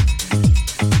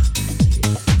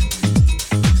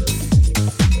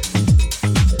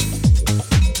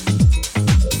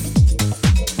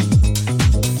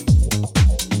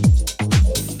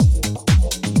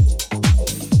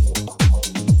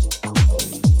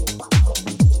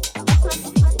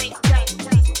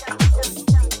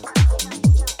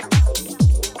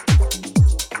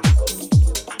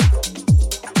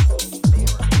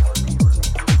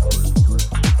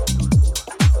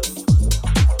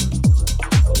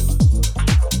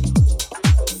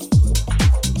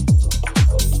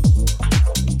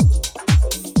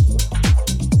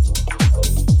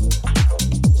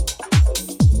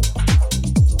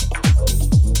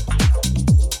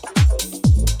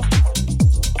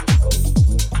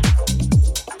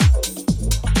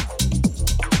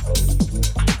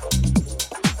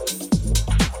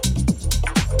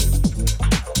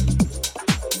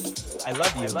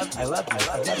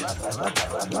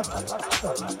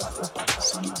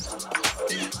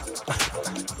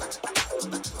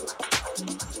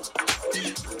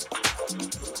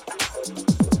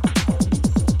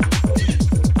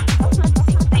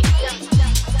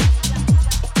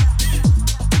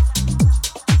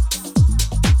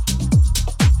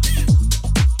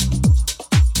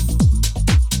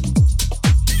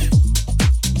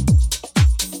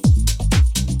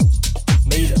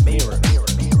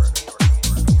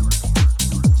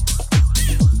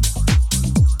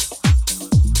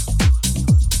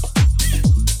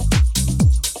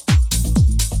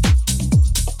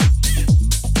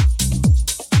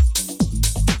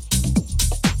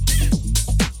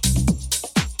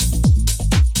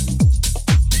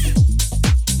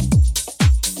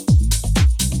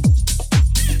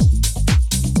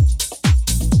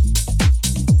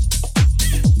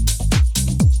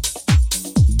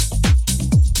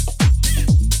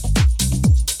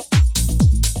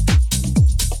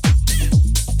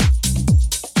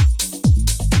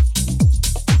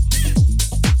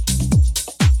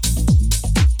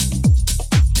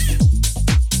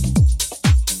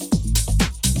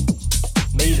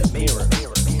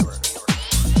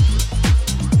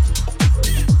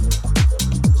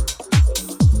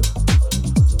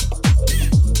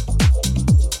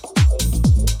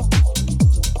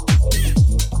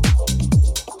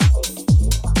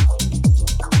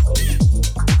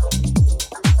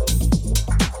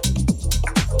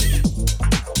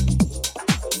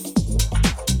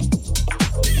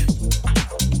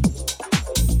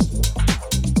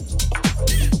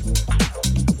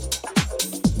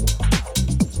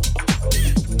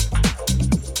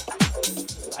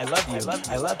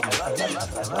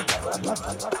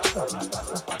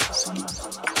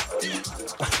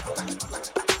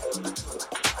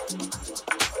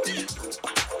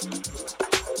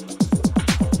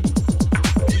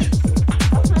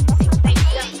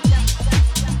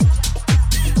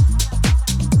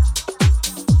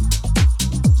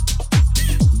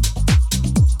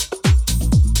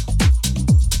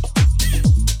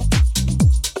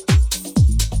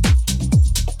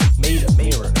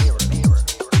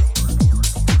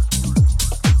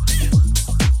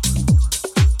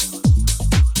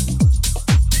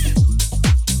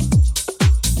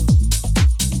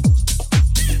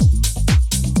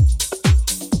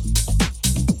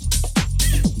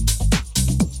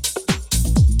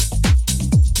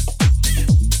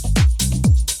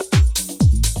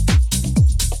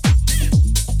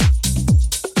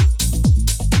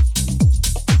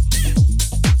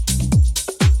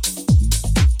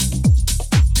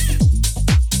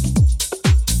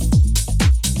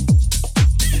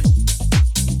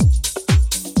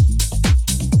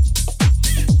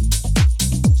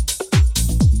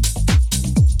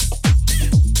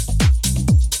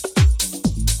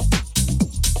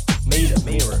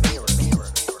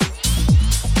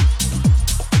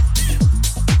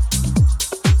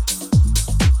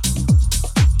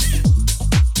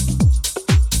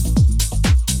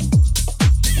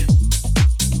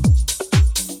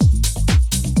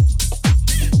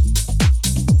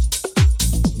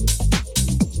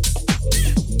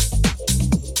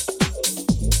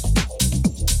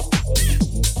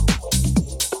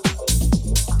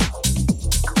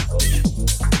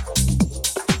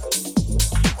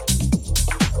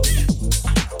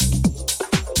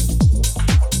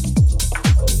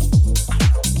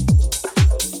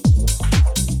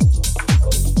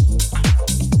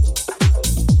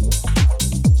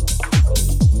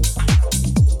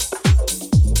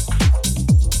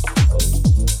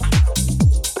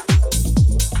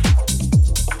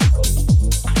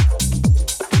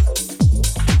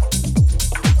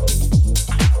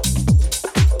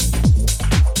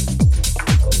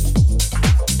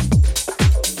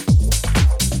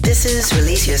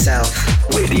 Release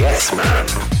yourself. With Yes Man.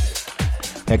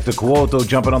 Hector Cuoto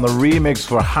jumping on the remix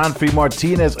for Hanfi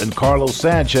Martinez and Carlos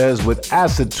Sanchez with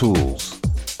Acid Tools.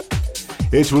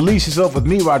 It's Release Yourself with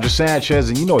me, Roger Sanchez,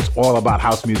 and you know it's all about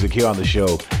house music here on the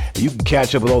show. And you can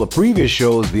catch up with all the previous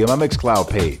shows via my Mixcloud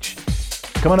page.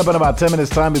 Coming up in about 10 minutes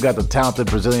time, we've got the talented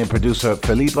Brazilian producer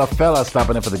Felipe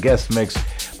stopping in for the guest mix.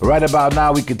 But right about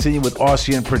now, we continue with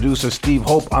Austrian producer Steve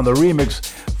Hope on the remix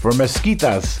for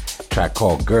Mesquita's track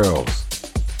called Girls.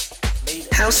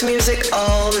 House music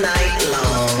all night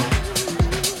long.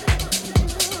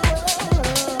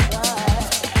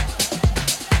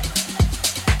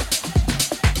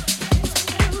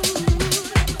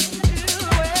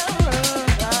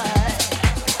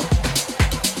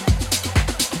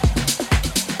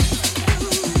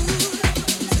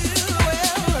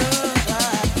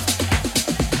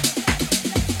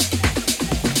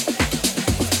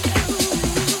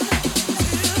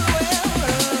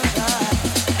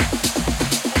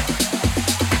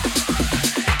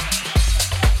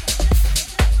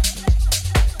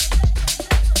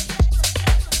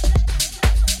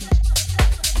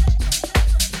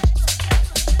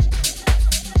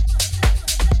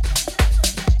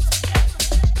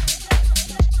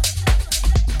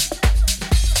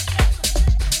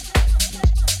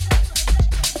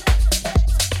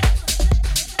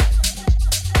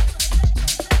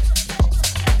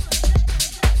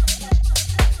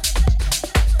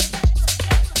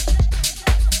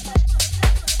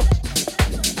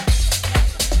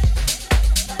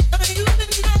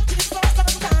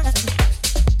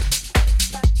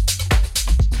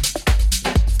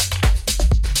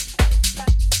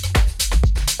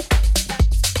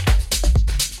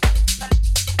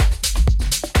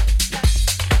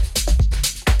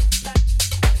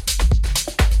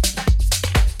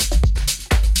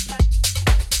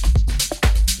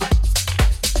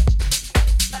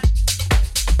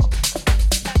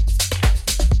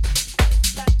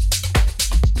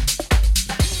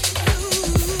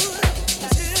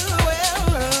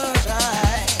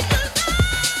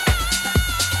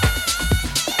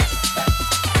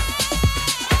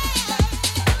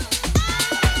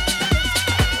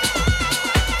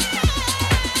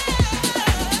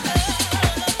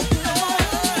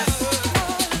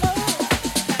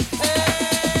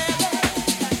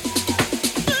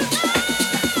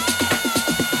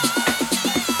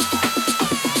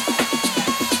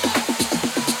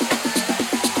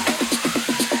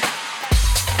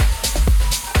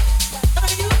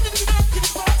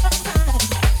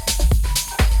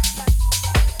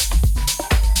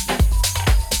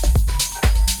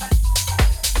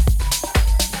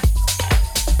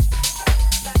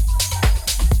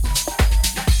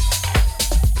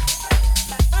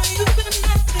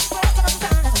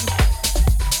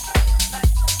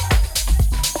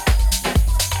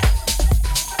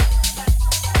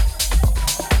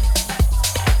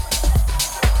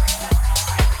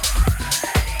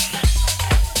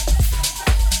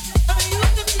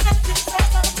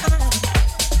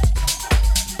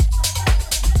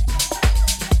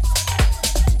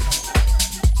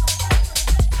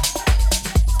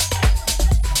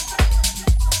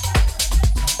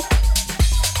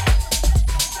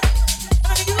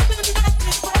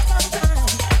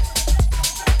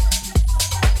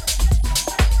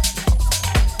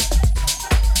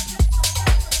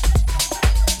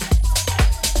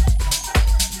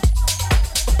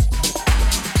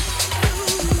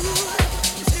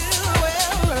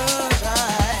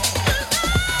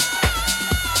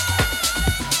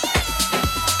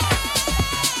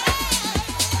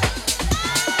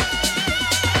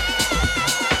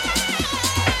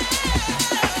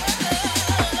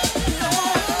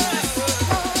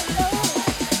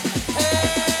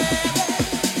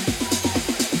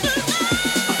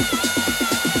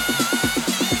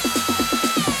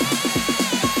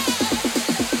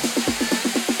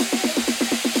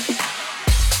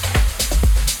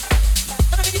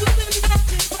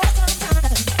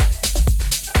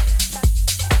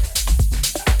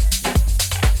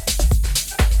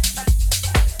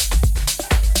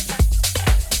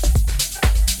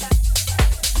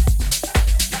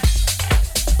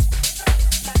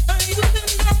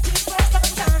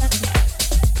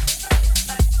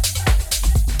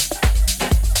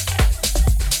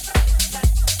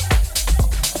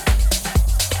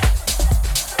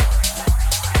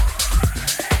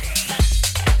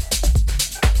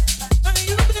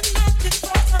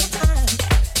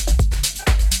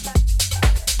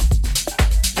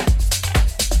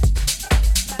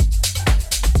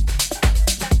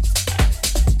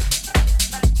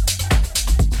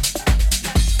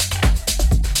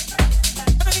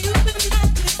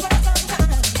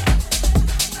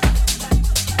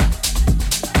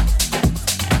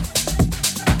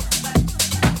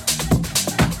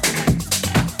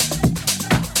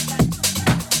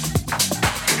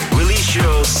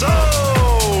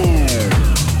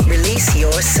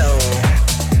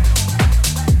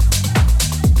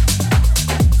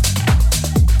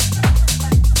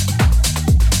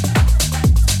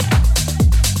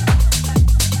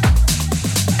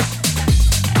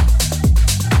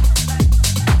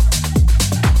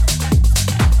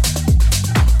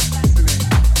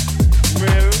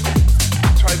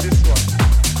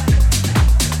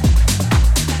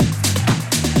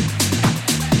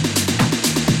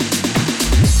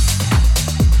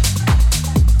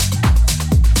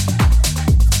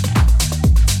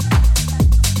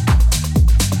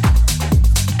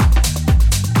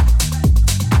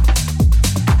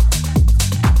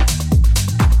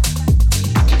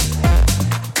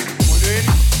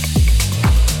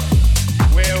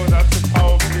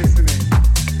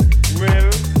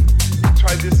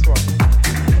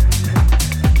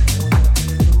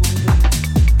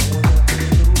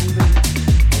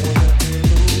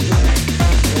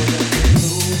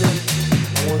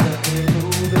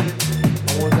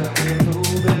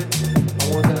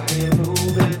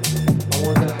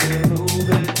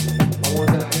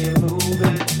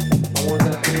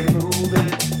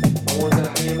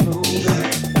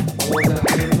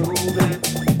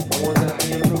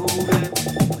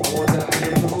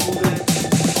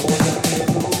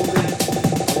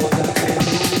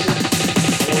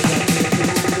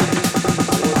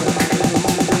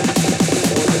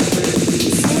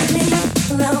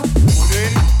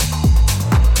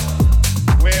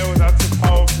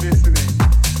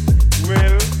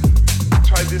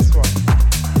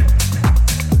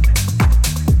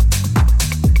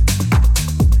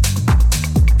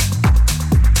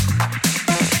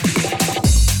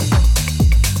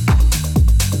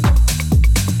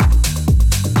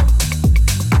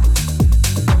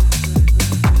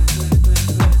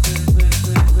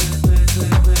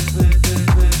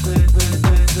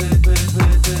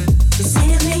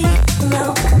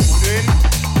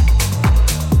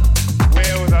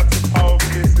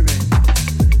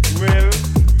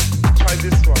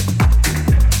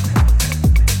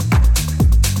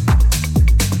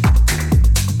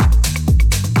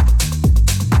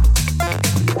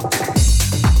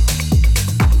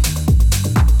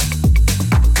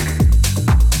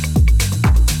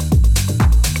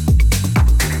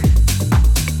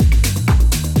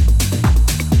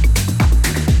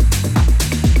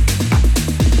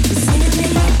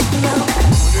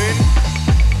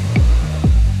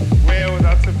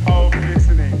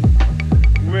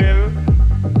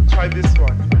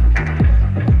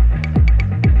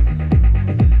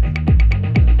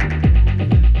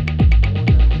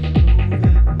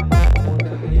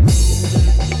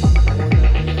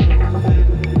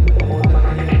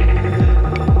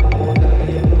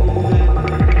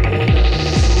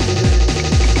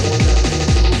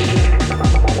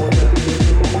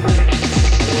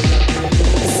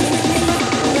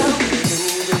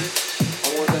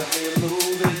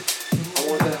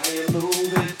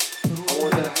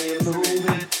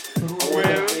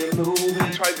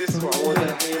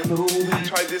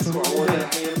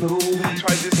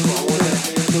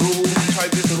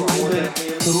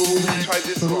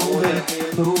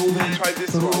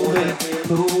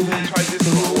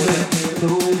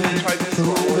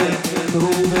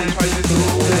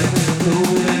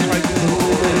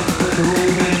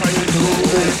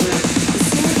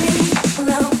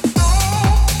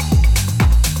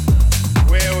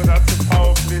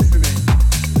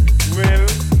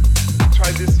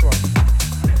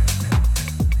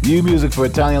 New music for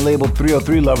Italian label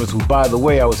 303 lovers, who, by the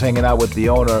way, I was hanging out with the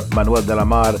owner, Manuel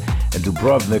Delamar, and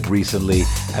Dubrovnik recently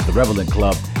at the Revelin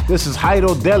Club. This is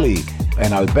Jairo Deli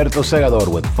and Alberto Segador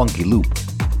with Funky Loop.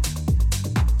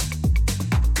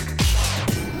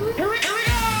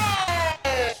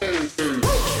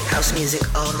 House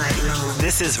music all night long.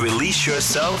 This is Release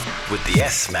Yourself with the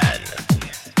S-Man.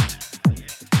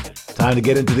 Time to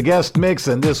get into the guest mix,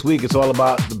 and this week it's all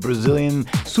about the Brazilian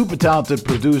super talented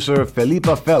producer Felipe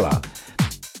Fela.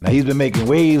 Now, he's been making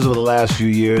waves over the last few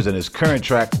years, and his current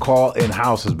track, Call In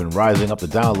House, has been rising up the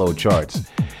download charts.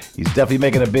 He's definitely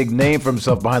making a big name for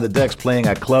himself behind the decks, playing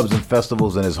at clubs and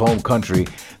festivals in his home country.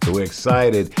 So we're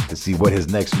excited to see what his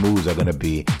next moves are going to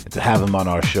be, and to have him on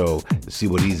our show to see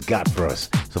what he's got for us.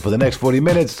 So for the next 40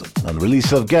 minutes on the Release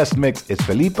Yourself guest mix, it's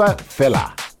Felipe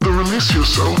Fela. The Release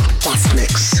Yourself guest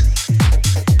mix.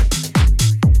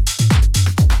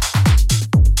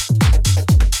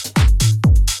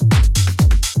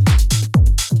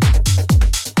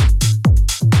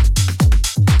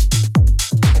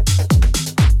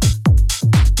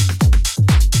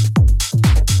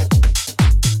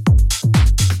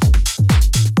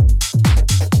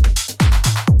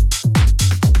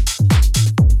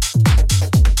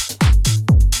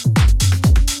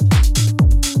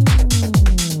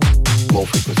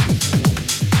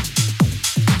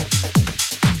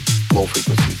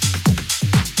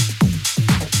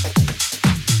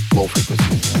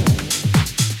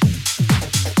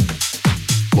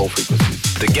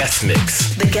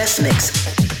 Mix. The guest mix.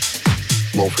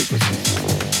 Low frequencies.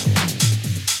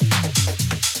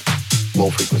 Low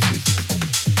frequencies.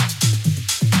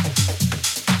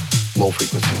 Low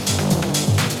frequencies.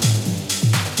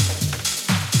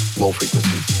 Low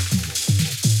frequencies.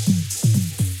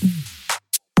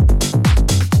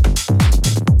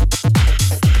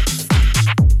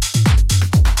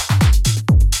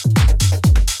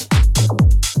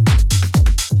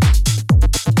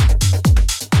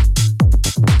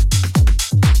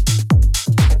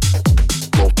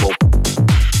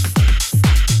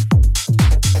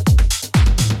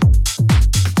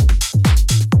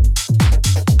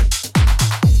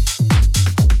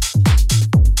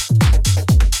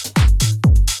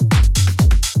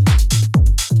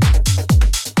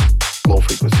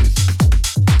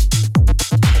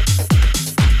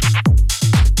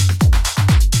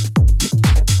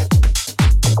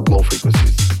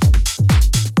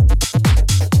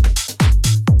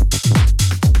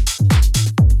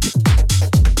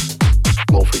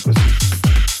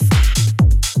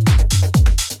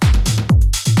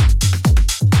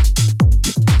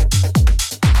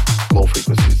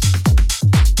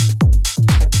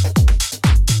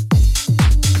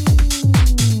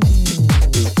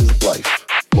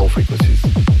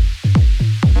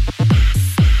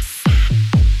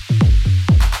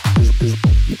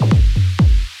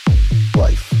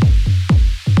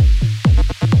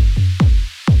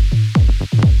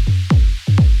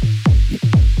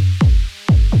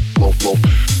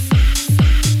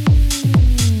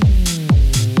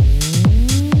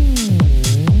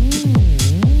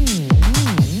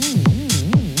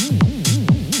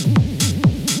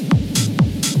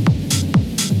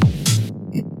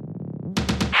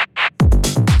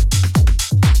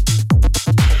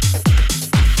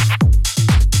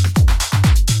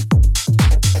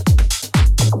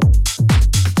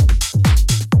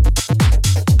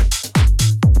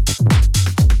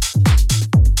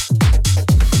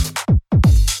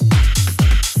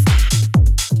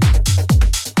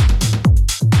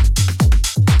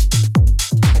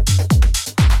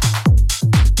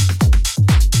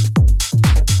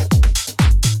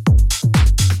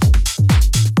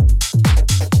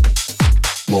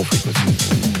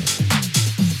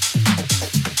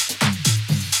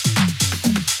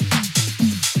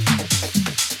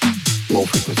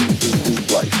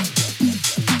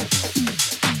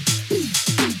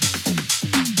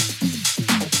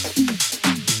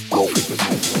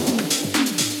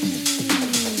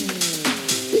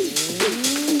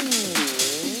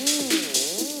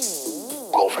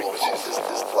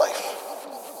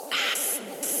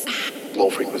 Low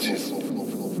frequencies.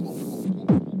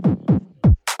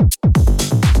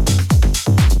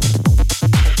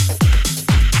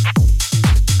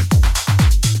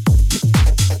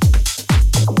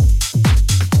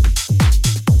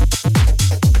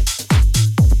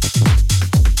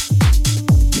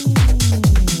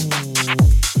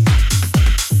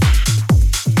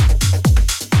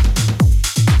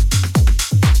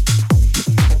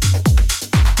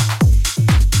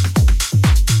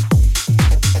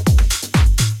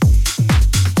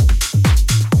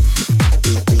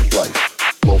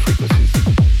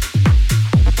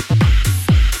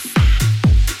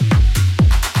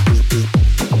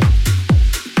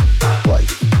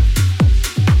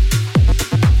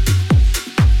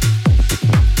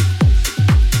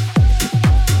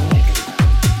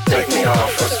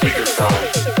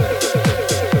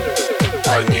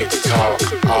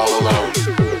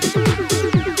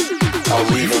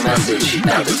 message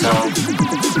at the tone.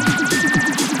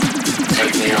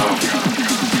 Take me off.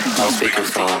 I'll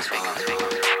speakerphone.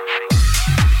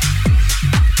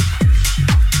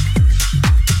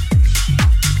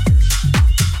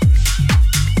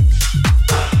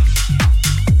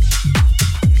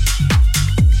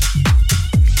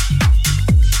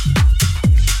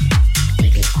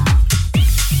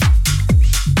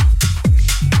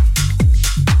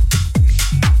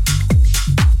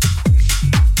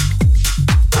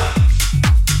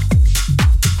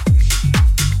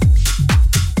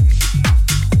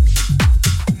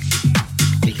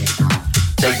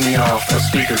 Off a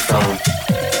speakerphone.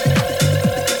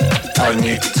 I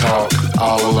need to talk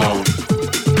all alone.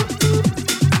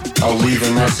 I'll leave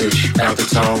a message at the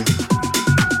tone.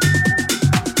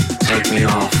 Take me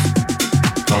off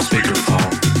a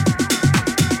speakerphone.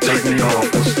 Take me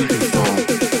off a speakerphone.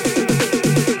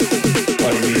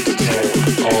 I need to talk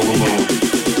all alone.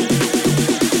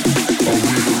 I'll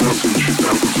leave a message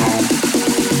at the tone.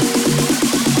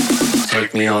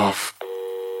 Take me off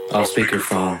a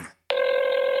speakerphone.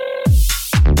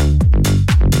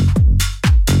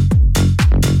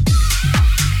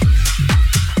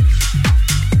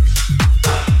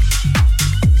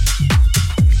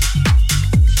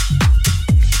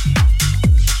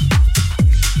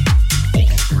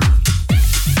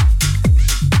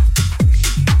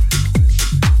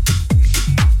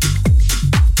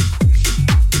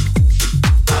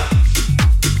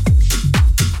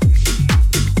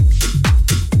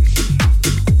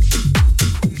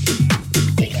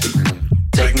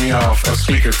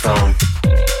 Speakerphone.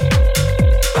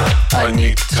 I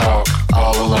need to talk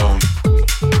all alone.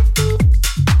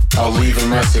 I'll leave a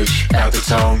message at the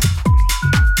tone.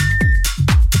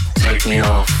 Take me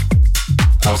off.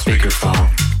 I'll speakerphone.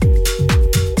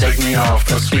 Take me off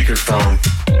a speakerphone.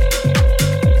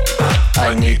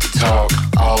 I need to talk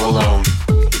all alone.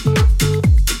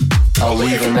 I'll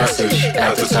leave a message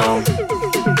at the tone.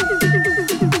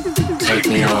 Take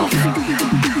me off.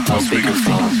 I'll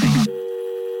speakerphone.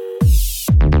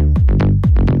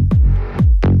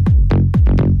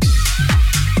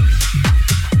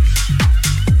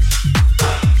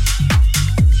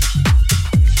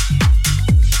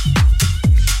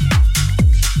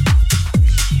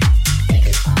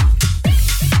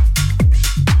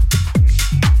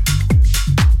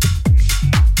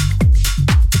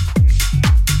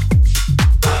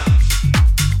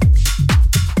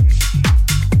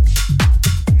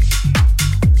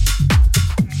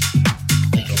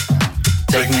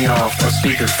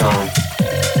 Speakerphone.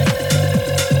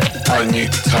 I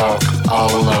need to talk all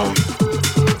alone.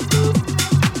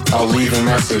 I'll leave a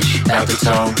message at the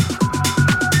tone.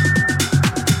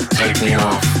 Take me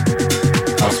off.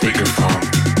 I'll speakerphone.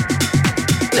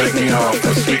 Take me off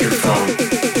a speakerphone.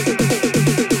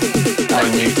 I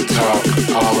need to talk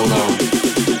all alone.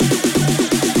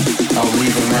 I'll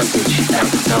leave a message at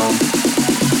the tone.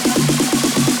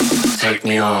 Take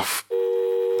me off.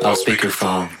 I'll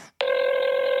speakerphone.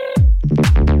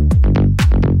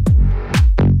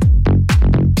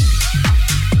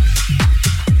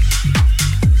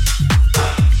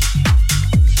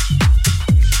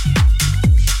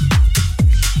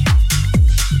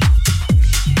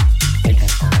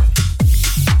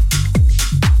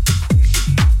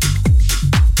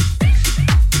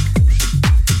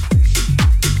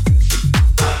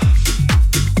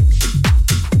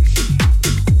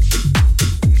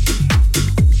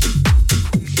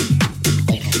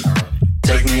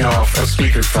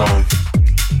 Speakerphone.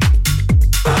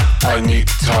 I need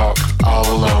to talk all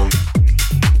alone.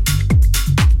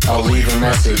 I'll leave a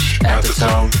message at the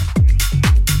tone.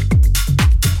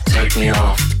 Take me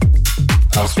off.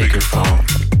 I'll speakerphone.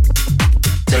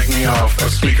 Take me off a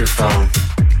speakerphone.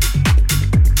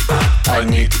 I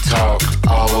need to talk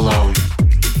all alone.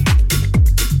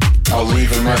 I'll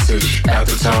leave a message at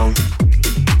the tone.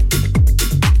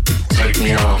 Take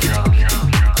me off.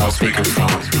 I'll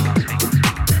speakerphone.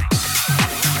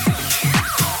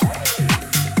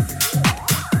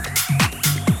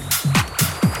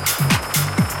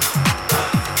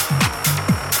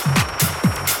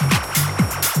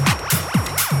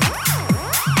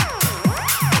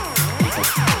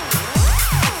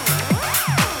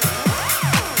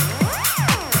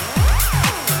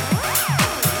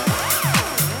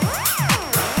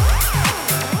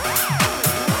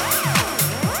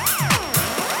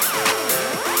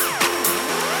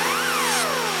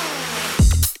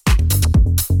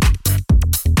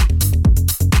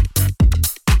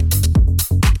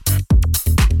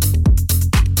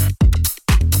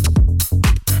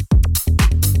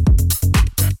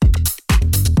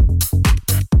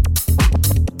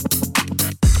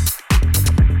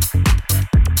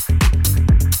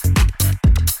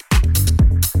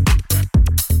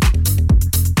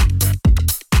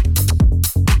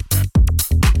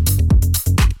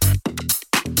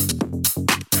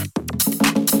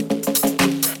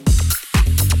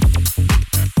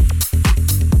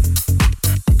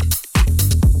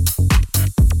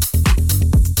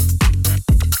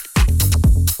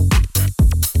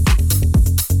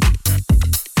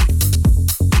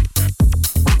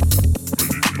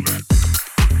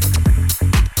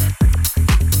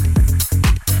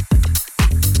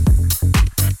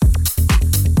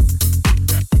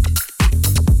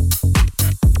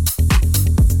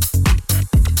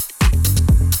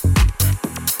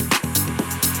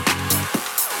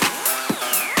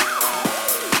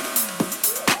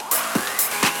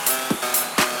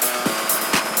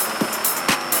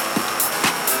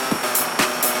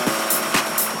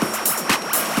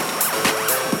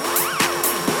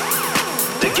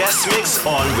 guest mix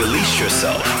on Release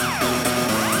Yourself.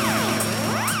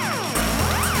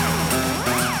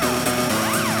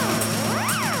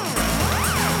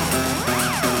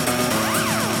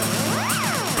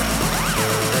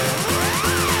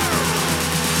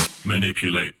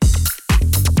 Manipulate.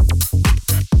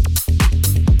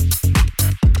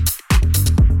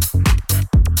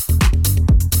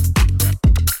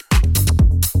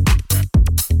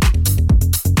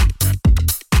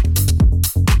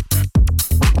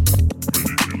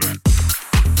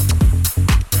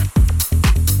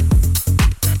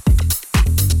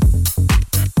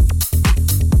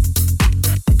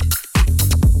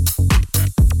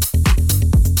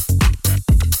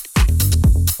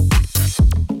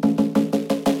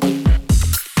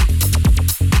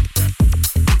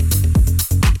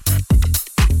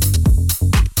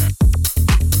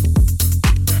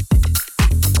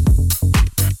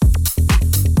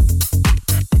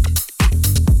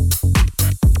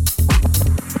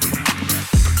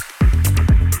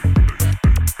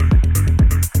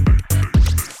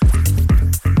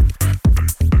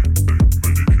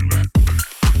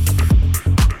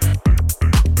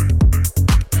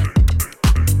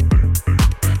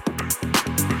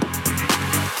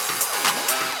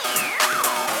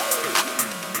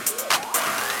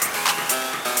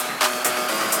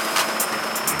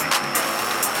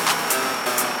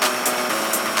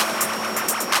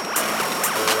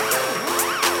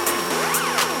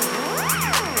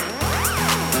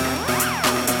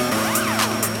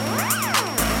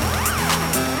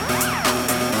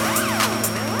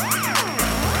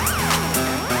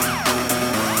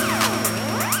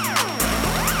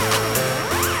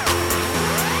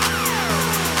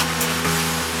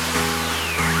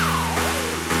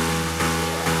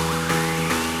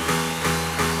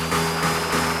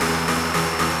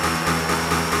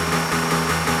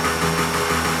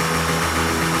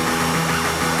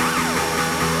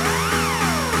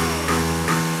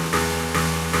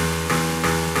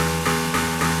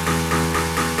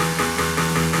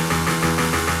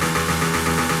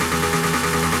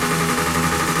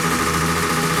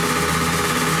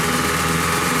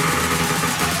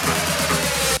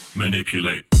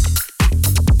 Manipulate.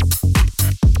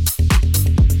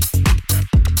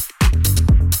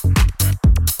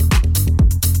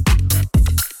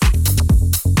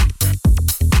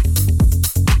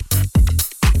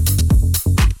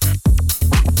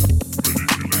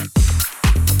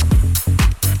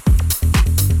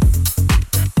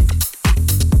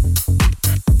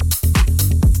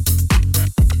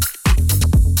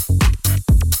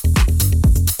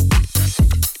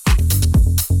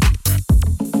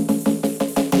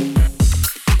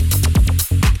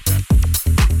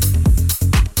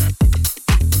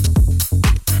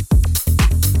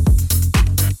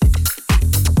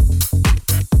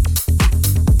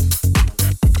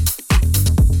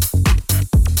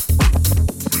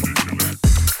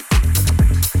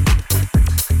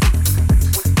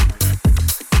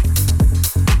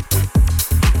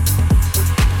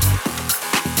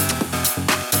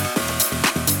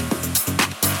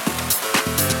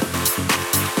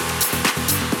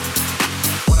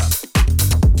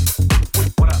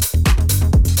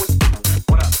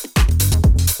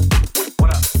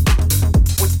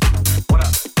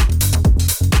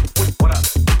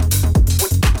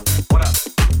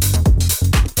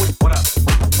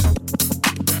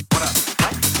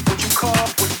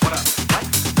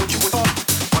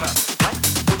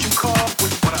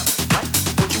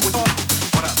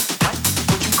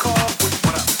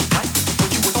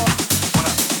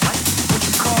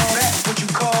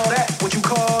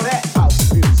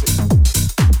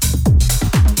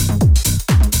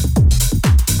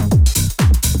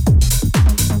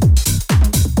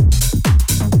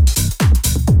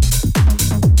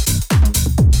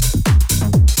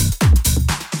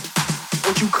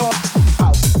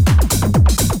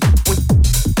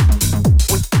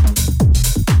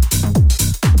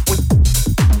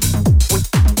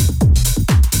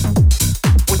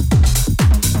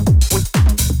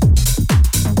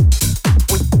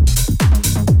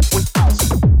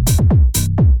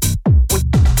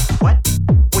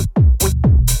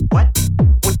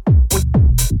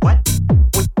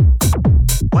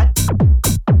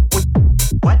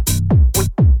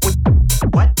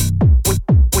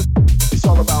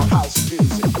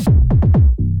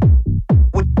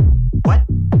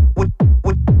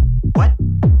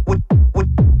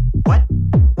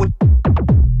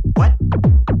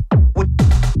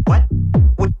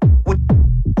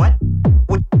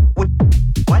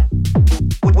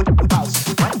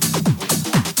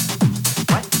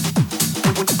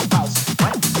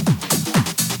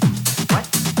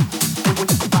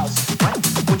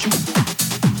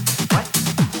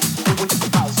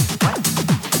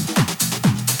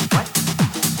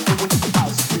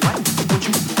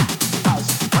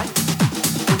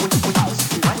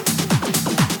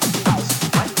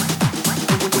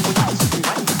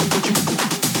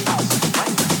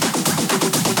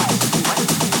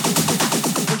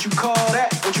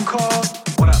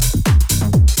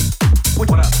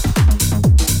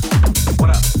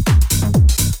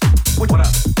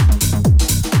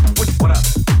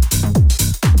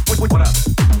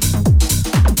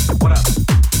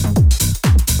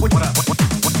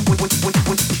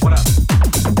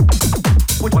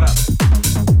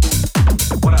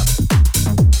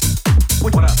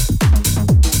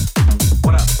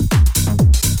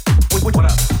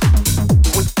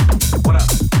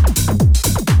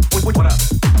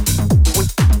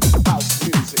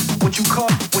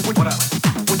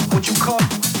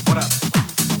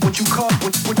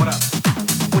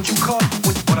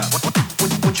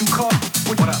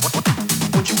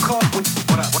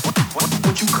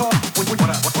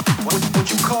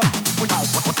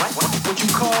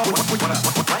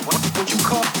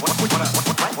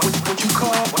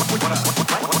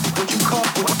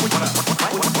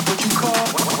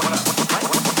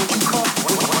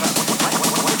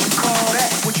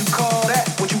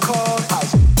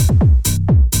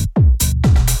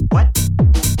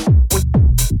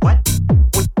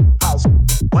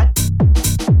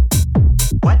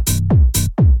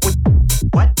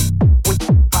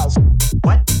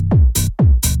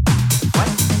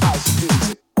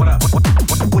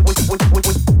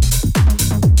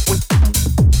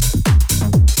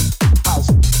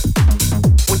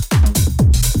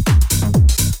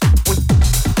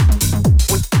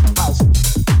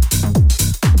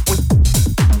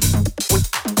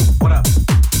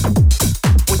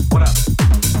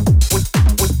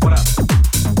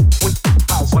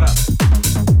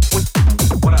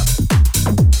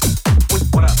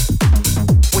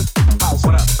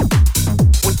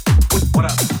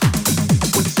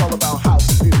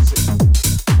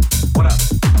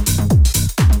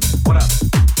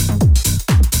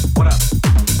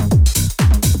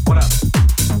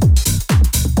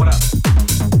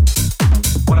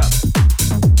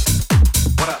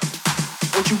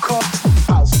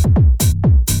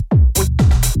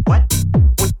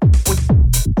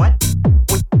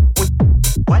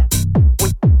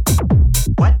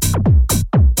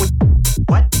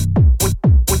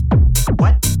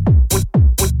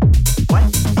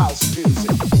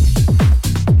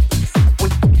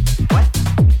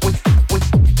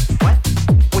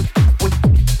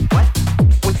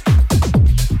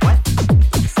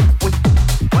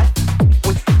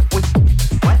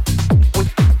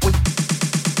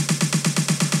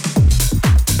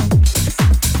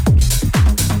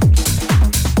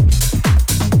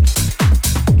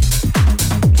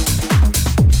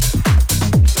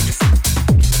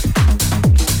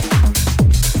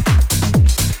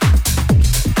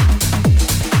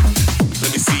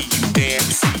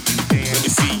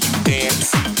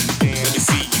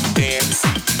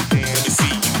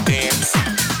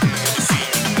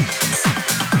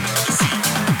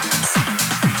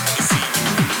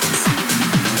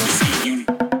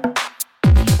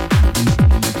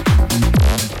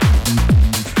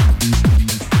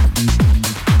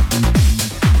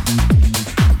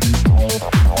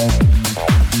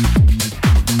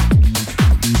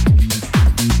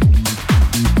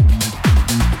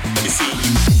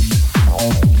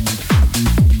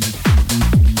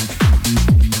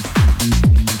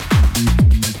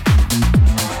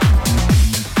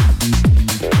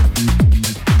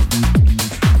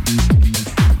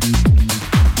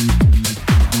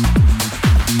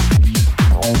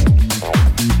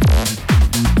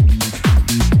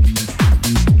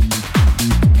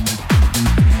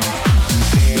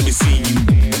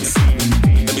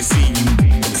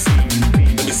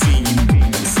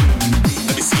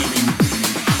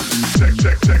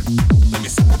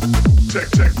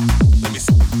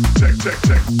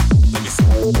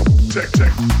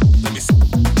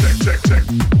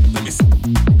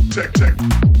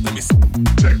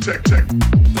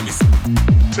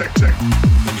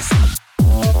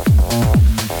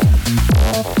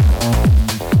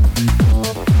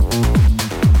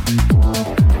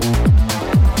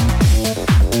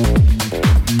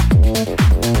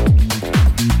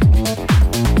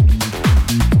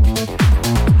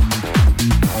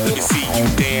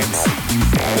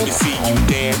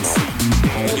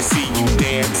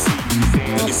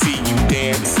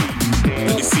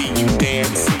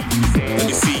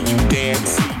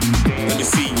 Let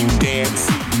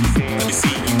me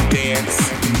see you dance.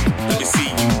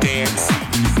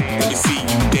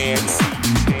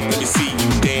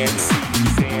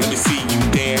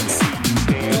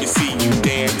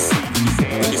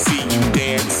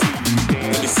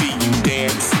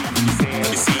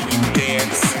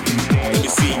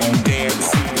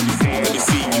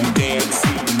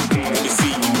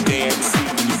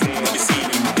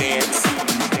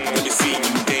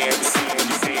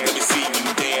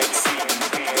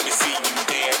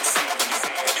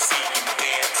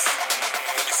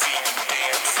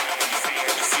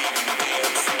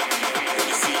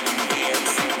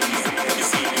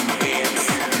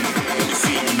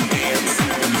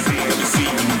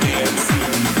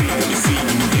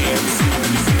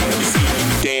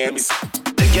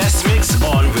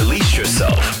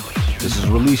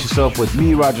 Release Yourself with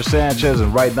me, Roger Sanchez,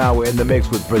 and right now we're in the mix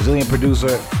with Brazilian producer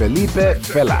Felipe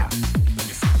Fela.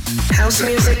 House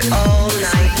music all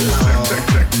night long.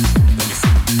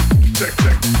 Check,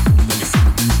 check.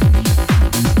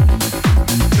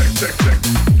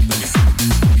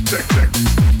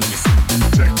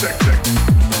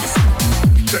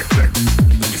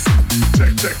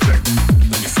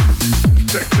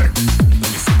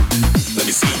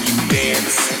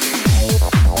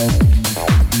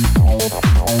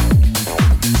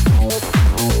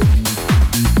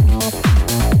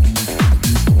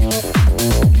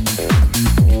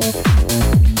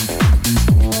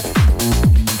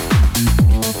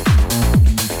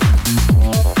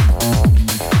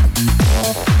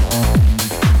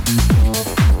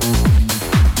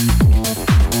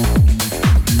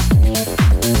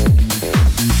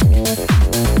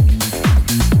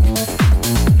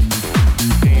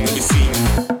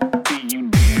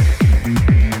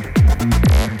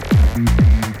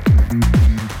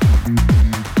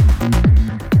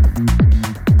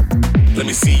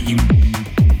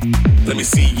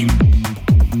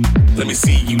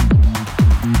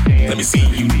 Let me see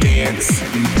you dance.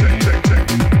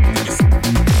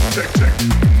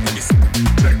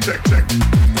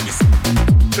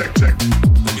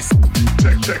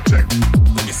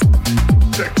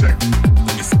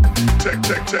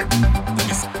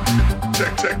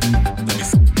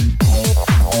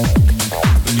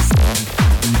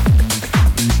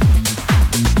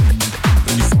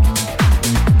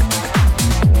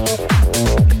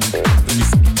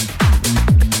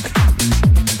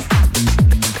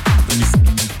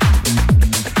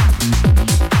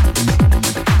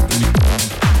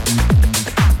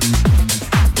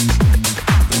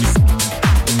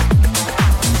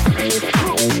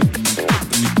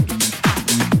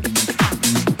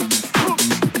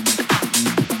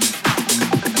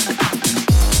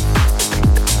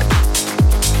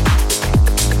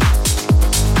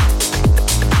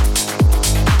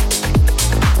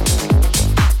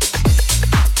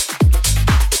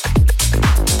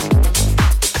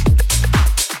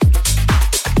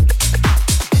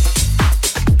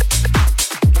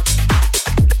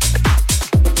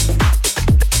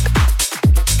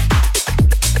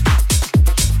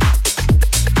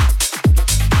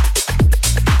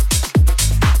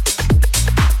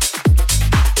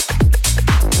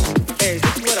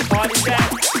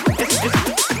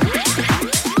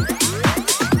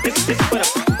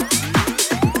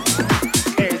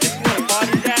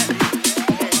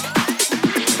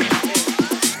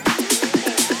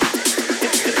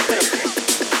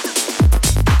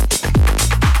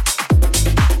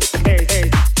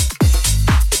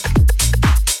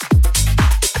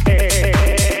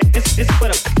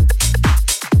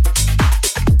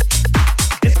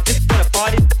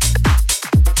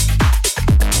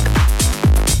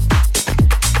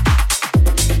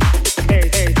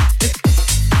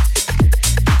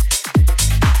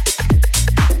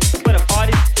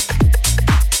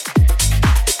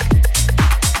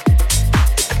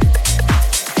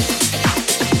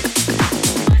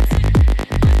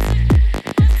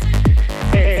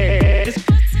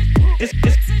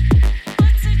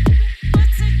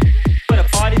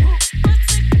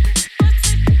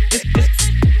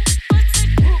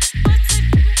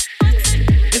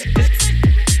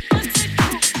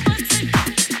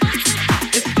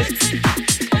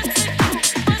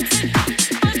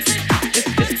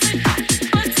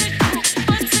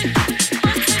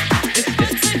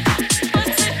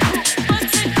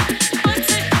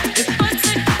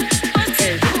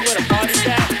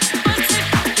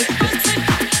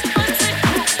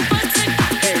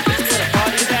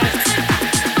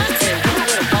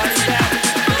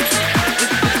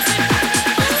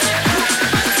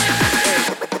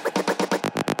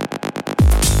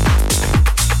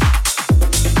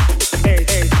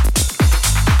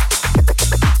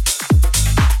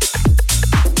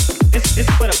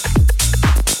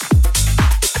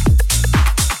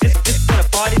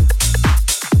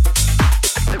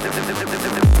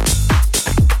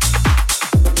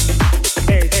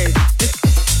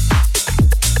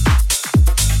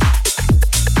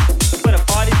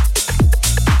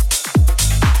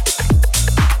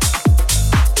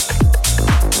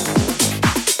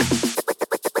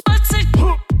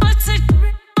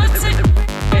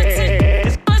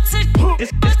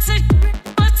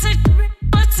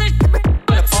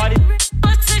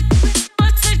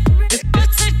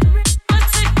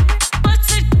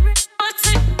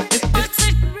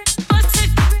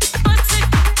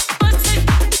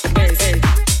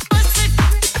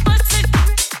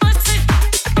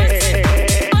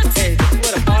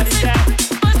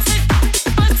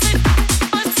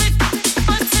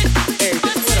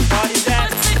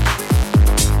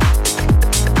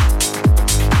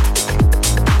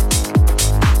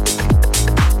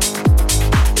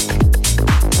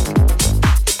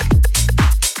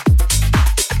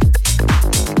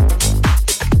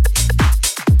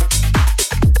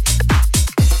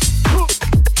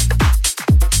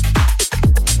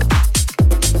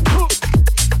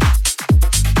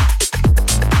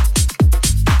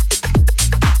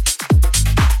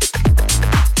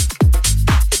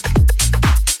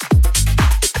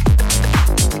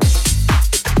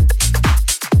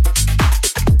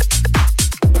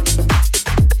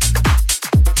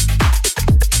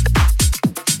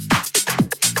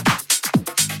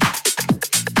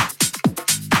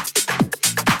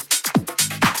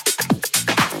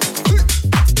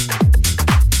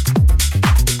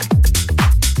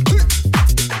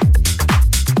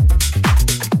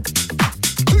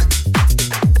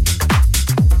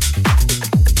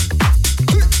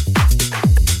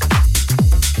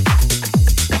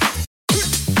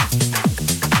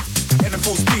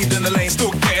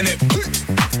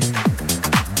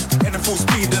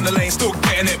 in the lane, still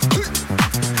getting it.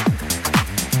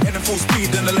 Heading full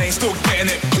speed in the lane, still getting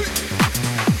it.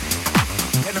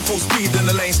 Heading full speed in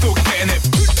the lane, still getting it.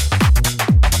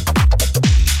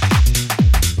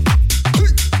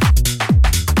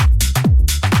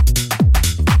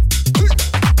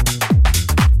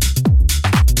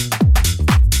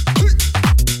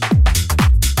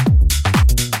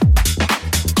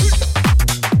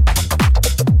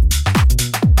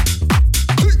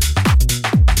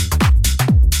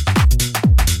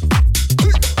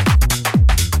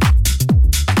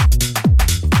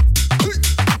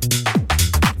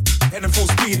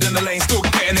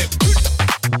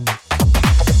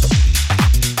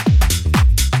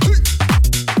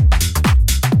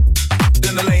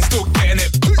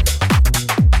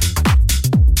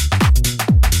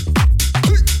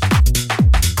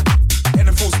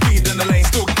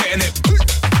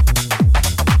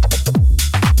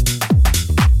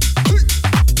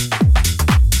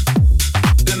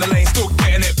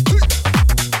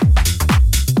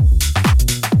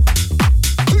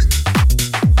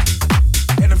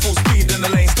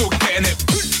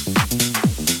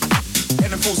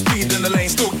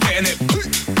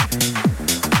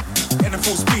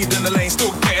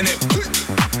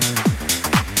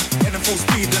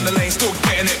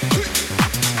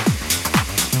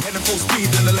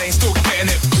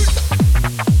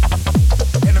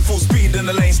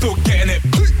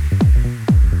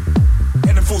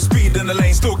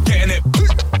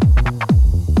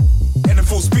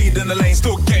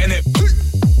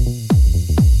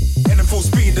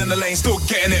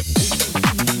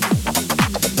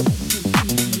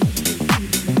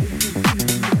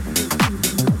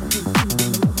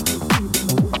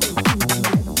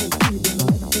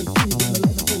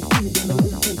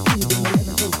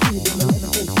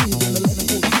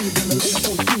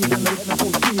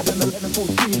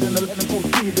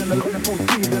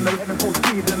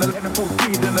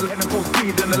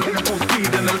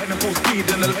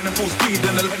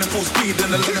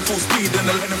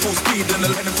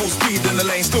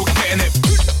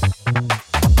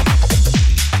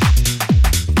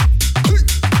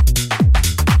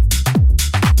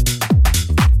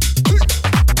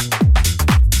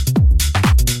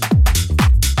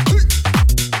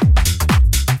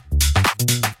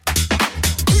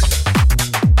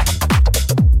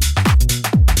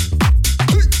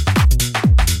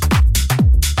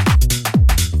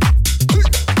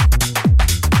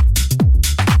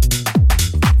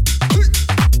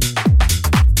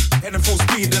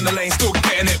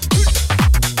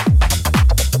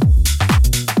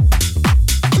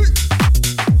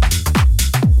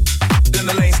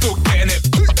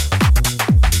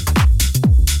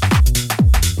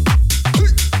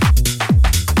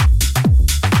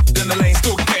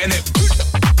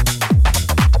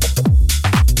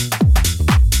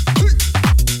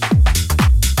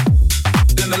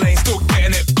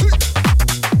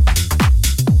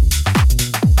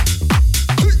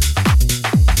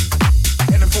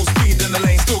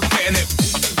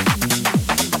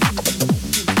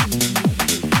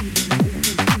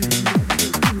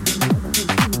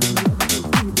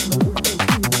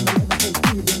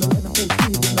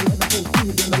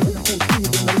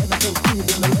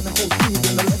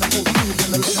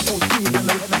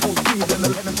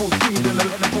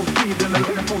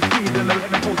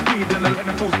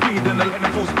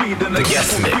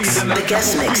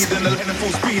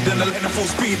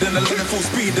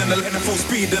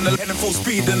 Full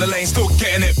speed in the lane, still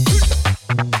getting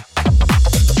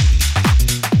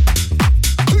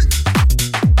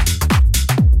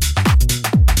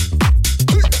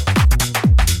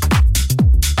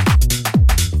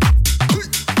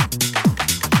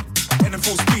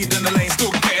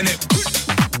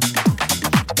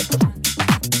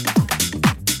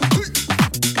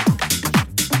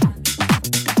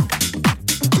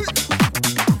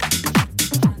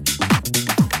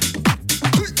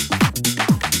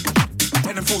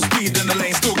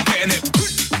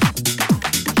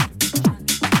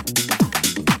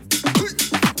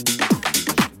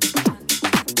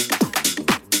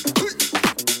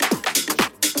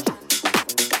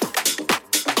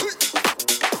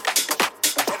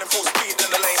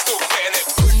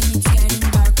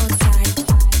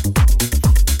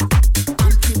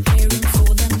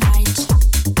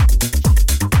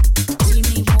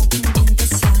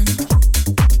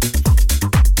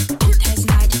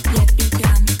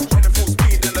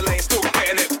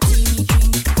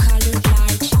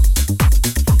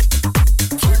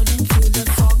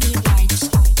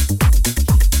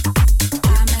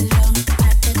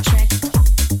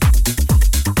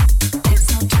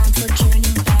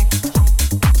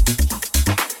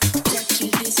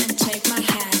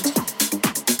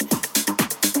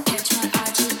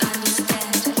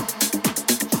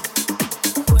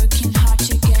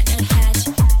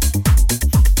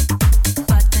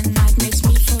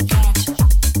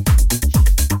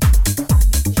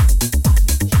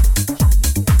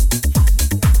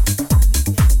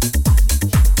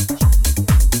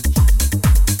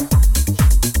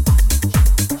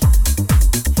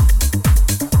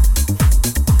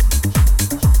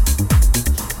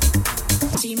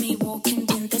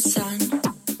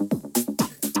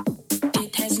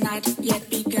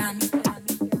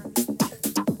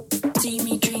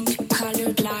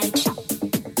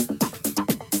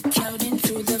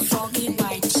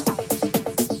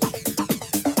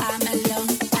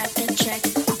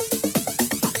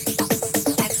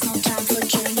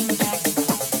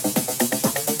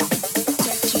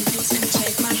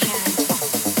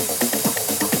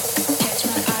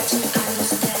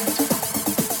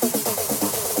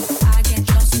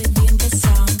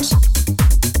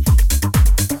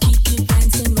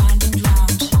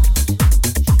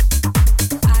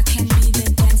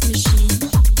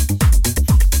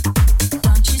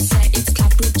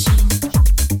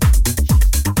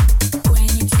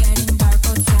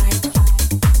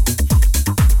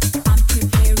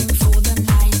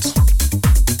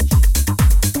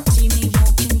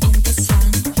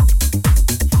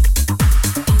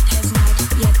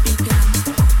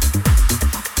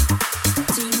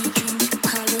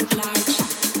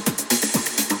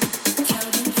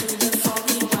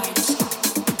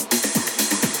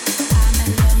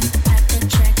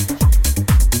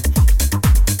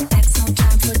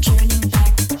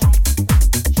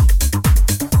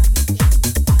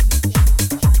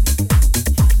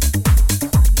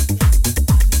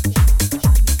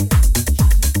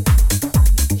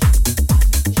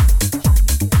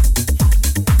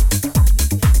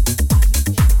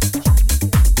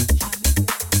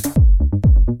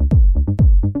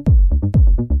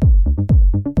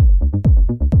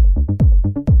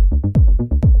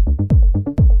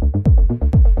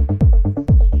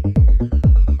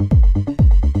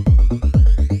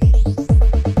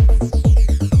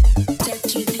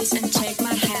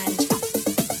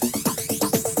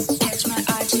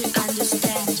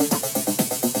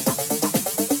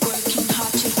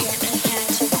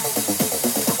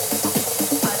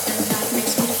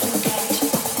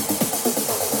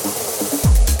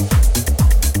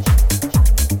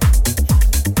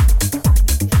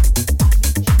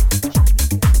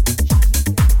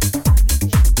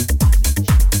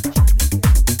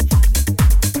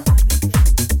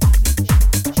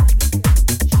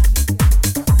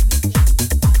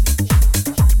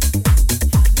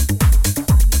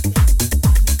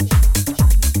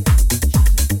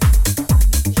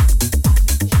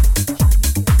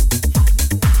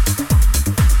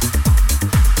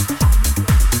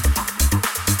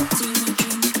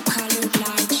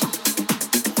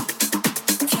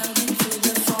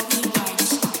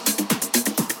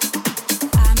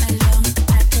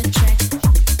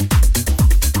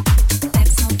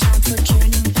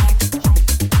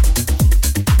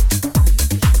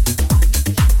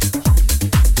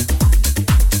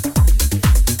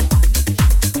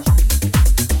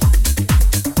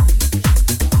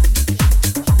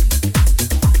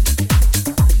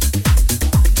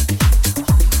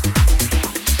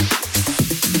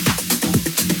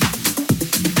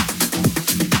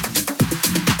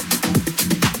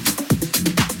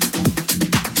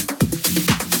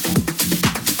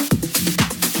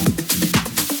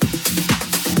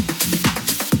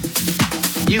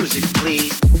Music,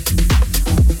 please.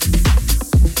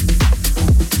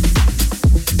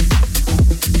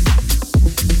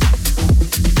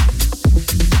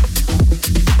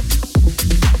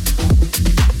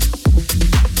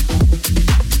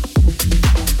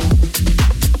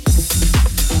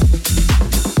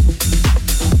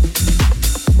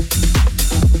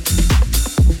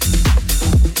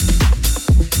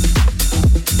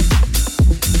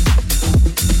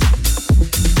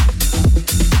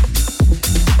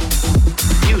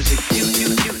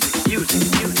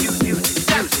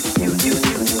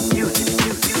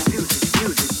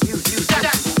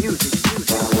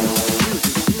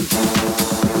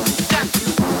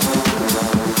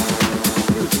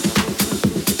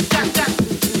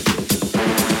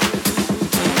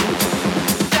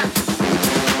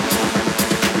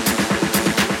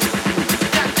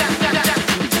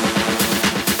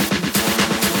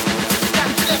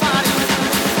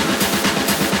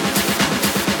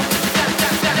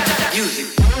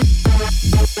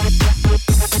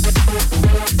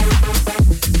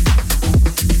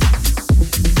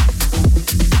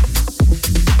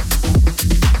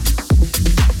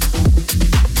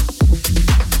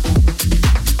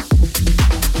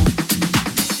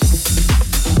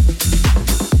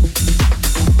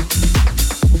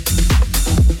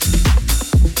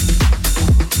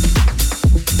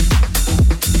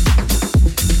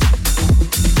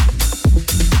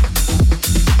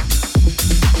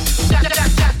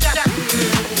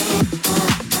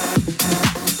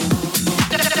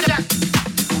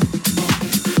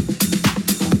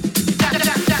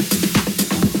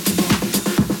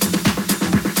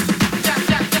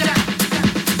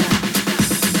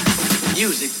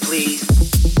 Music, please.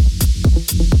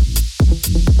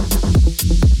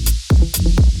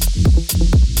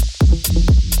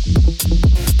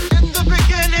 In the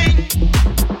beginning.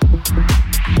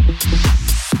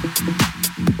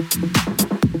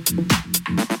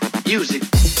 Music.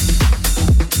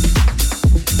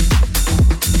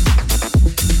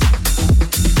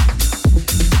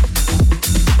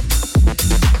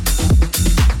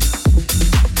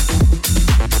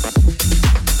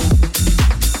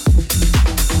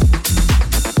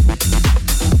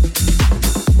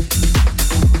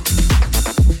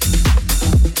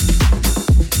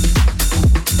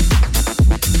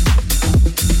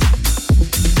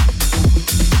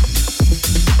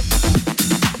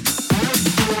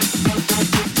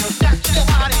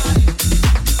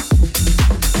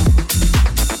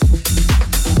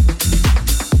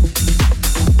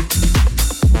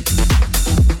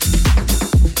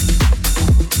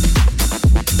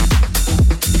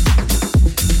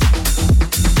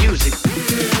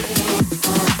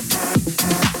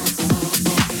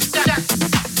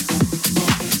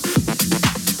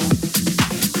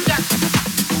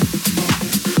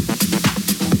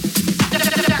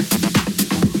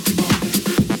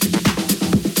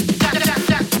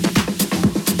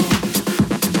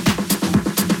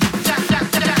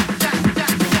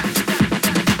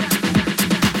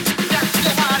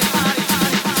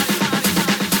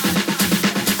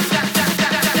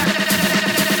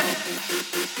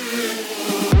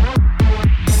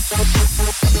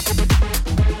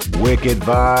 Wicked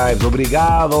vibes.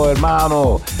 Obrigado,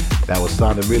 hermano. That was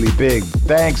sounding really big.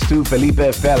 Thanks to Felipe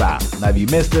Fela. Now, if you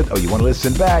missed it or you want to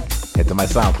listen back, head to my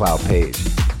SoundCloud page.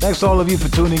 Thanks to all of you for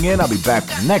tuning in. I'll be back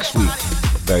next week.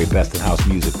 Very best in house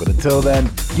music. But until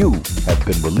then, you have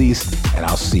been released, and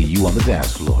I'll see you on the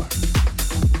dance floor.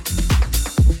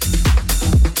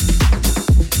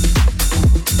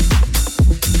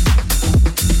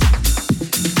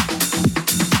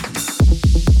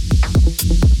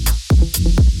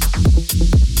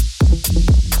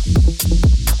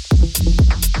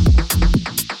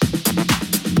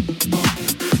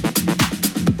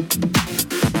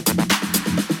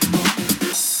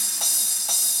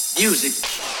 Music.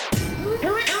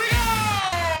 Here we go!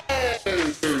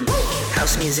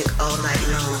 House music all night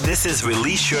long. This is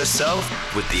Release Yourself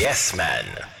with the S-Man.